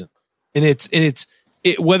poison. And it's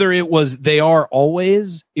whether it was, they are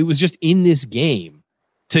always, it was just in this game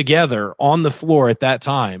together on the floor at that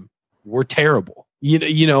time, we're terrible.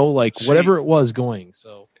 Whatever it was going.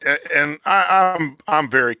 So, and I'm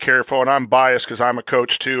very careful, and I'm biased because I'm a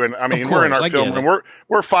coach too. And I mean, we're in our film, and we're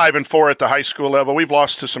 5-4 at the high school level. We've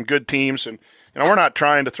lost to some good teams, and we're not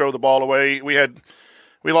trying to throw the ball away.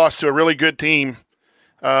 We lost to a really good team,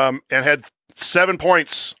 and had 7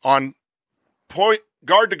 points on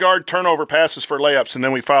guard to guard turnover passes for layups, and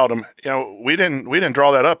then we fouled them. We didn't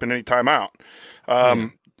draw that up in any timeout,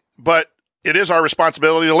 but it is our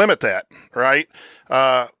responsibility to limit that, right?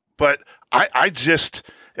 But I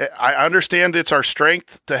understand it's our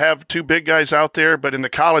strength to have 2 big guys out there, but in the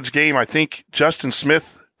college game, I think Justin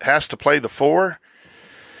Smith has to play the 4,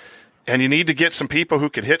 and you need to get some people who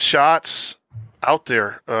can hit shots out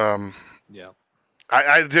there. I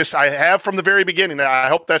have from the very beginning. I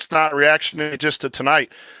hope that's not reactionary just to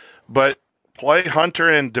tonight, but play Hunter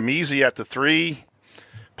and Demezy at the 3.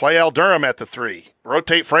 Play Al Durham at the 3.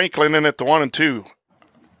 Rotate Franklin in at the 1 and 2.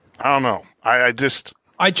 I don't know.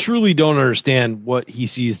 I truly don't understand what he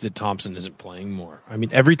sees that Thompson isn't playing more. I mean,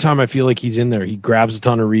 every time I feel like he's in there, he grabs a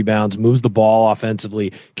ton of rebounds, moves the ball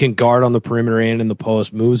offensively, can guard on the perimeter and in the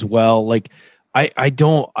post, moves well. Like he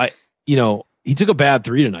took a bad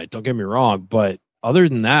 3 tonight. Don't get me wrong, but other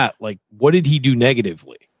than that, like, what did he do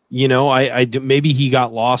negatively? Maybe he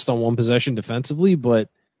got lost on one possession defensively, but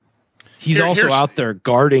he's also out there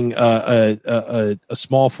guarding a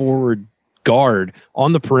small forward guard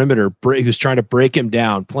on the perimeter who's trying to break him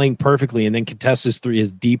down, playing perfectly, and then contests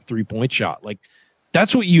his deep 3-point shot. Like,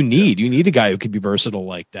 that's what you need. You need a guy who can be versatile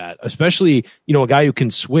like that, especially, a guy who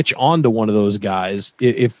can switch on to one of those guys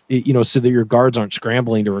if so that your guards aren't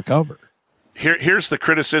scrambling to recover. Here's the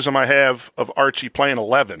criticism I have of Archie playing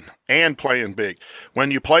 11 and playing big.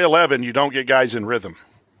 When you play 11, you don't get guys in rhythm.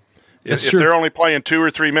 If they're only playing 2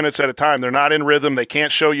 or 3 minutes at a time, they're not in rhythm. They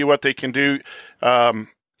can't show you what they can do.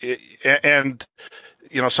 And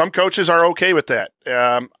some coaches are okay with that.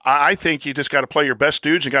 I think you just got to play your best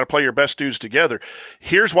dudes and got to play your best dudes together.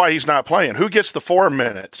 Here's why he's not playing. Who gets the 4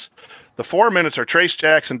 minutes? The 4 minutes are Trace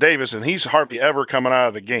Jackson Davis, and he's hardly ever coming out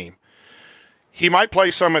of the game. He might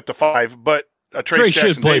play some at the 5, but Trace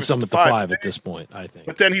should play Davis some at the 5 at this point, I think.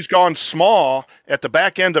 But then he's gone small at the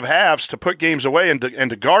back end of halves to put games away and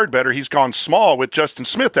to guard better. He's gone small with Justin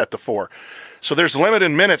Smith at the 4. So there's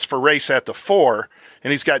limited minutes for Race at the 4,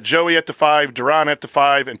 and he's got Joey at the 5, Duran at the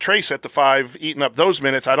 5, and Trace at the 5 eating up those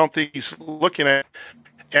minutes. I don't think he's looking at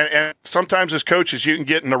and sometimes as coaches you can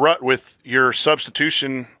get in a rut with your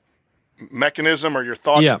substitution mechanism or your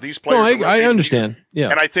thoughts of these players. No, I understand. Yeah.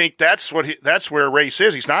 And I think that's where Race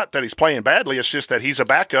is. He's not that he's playing badly. It's just that he's a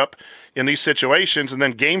backup in these situations, and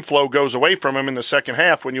then game flow goes away from him in the second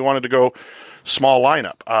half when you wanted to go small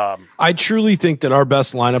lineup. I truly think that our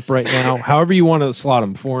best lineup right now, however you want to slot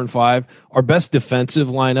them, 4 and 5, our best defensive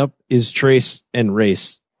lineup is Trace and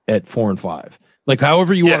Race at 4 and 5. Like,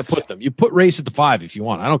 however you want to put them. You put Race at the 5 if you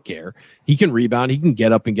want. I don't care. He can rebound. He can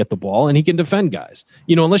get up and get the ball, and he can defend guys.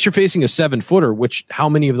 Unless you're facing a 7-footer, which how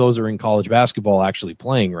many of those are in college basketball actually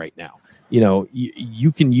playing right now?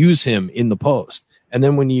 You can use him in the post. And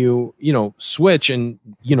then when you switch and,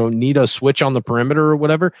 need a switch on the perimeter or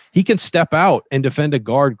whatever, he can step out and defend a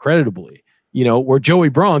guard creditably, where Joey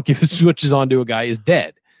Bronk, if it switches onto a guy, is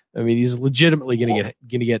dead. I mean, he's legitimately going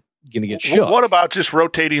to get shook. What about just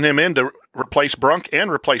rotating him in to replace Brunk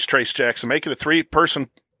and replace Trace Jackson, make it a 3-person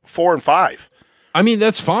 4 and 5? I mean,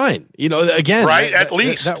 that's fine. Again, right? At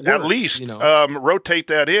least rotate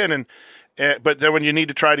that in, but then when you need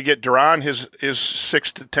to try to get Duran his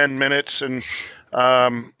 6 to 10 minutes, and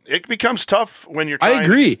it becomes tough when you're trying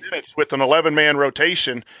to get minutes with an 11-man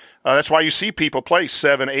rotation. That's why you see people play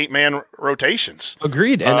 7, 8-man rotations.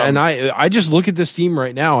 Agreed. And I just look at this team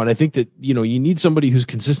right now, and I think that, you need somebody who's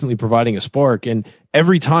consistently providing a spark. And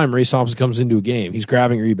every time Ray Thompson comes into a game, he's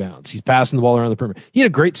grabbing rebounds. He's passing the ball around the perimeter. He had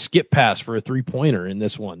a great skip pass for a 3-pointer in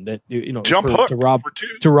this one that, jump hook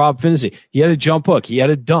to Rob Finney. He had a jump hook. He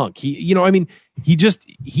had a dunk.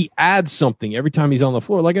 He adds something every time he's on the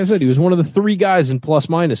floor. Like I said, he was one of the 3 guys in plus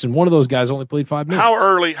minus, and one of those guys only played 5 minutes.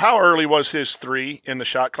 How early was his 3 in the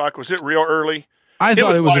shot clock? Was it real early? I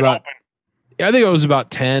thought it was about open. Yeah, I think it was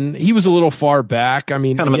about 10. He was a little far back. I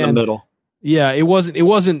mean, kind of in the middle. Yeah, it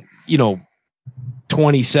wasn't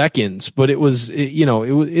 20 seconds, but it was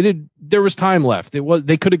there was time left.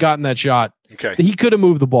 They could have gotten that shot. Okay. He could have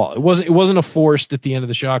moved the ball. It wasn't a forced at the end of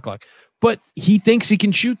the shot clock. But he thinks he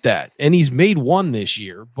can shoot that, and he's made 1 this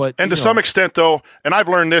year. But to some extent, though, and I've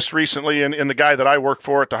learned this recently in the guy that I work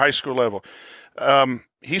for at the high school level,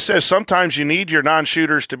 he says sometimes you need your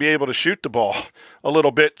non-shooters to be able to shoot the ball a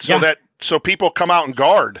little bit so people come out and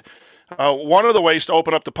guard. One of the ways to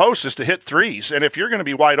open up the post is to hit threes, and if you're going to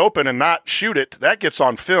be wide open and not shoot it, that gets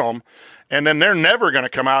on film, and then they're never going to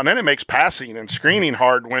come out, and then it makes passing and screening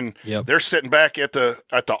hard when they're sitting back at the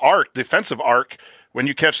defensive arc, when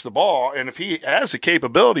you catch the ball. And if he has the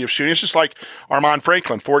capability of shooting, it's just like Armand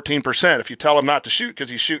Franklin, 14%. If you tell him not to shoot because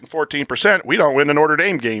he's shooting 14%, we don't win the Notre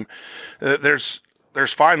Dame game. There's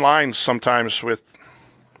fine lines sometimes with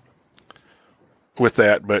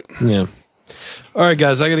that, but yeah. All right,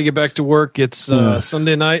 guys, I got to get back to work. It's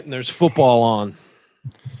Sunday night, and there's football on.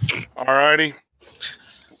 All righty.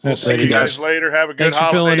 We'll see you guys later. Have a good holiday. Thanks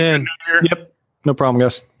for filling in. Yep. No problem,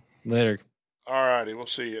 guys. Later. All righty. We'll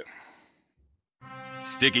see you.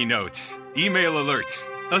 Sticky notes, email alerts,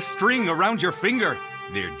 a string around your finger.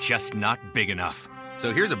 They're just not big enough.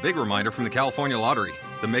 So here's a big reminder from the California Lottery.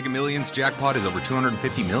 The Mega Millions jackpot is over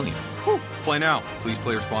 $250 million. Whew. Play now. Please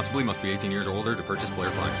play responsibly. Must be 18 years or older to purchase player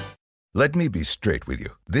plan. Let me be straight with you.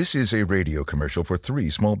 This is a radio commercial for 3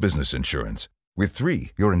 small business insurance. With 3,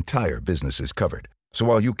 your entire business is covered. So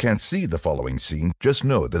while you can't see the following scene, just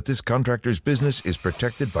know that this contractor's business is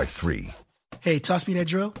protected by 3. Hey, toss me that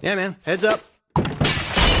drill. Yeah, man. Heads up. Oh,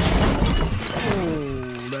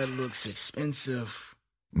 that looks expensive.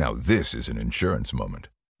 Now this is an insurance moment.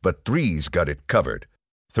 But 3's got it covered.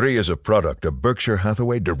 3 is a product of Berkshire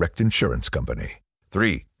Hathaway Direct Insurance Company.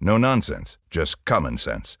 3, no nonsense, just common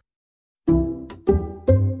sense.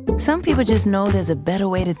 Some people just know there's a better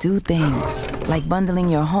way to do things, like bundling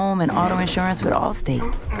your home and auto insurance with Allstate,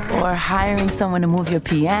 or hiring someone to move your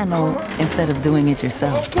piano instead of doing it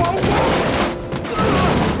yourself.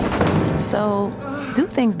 So, do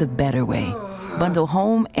things the better way. Bundle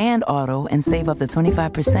home and auto and save up to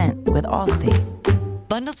 25% with Allstate.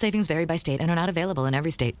 Bundled savings vary by state and are not available in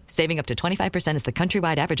every state. Saving up to 25% is the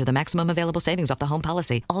countrywide average of the maximum available savings off the home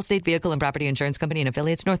policy. Allstate Vehicle and Property Insurance Company and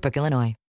affiliates, Northbrook, Illinois.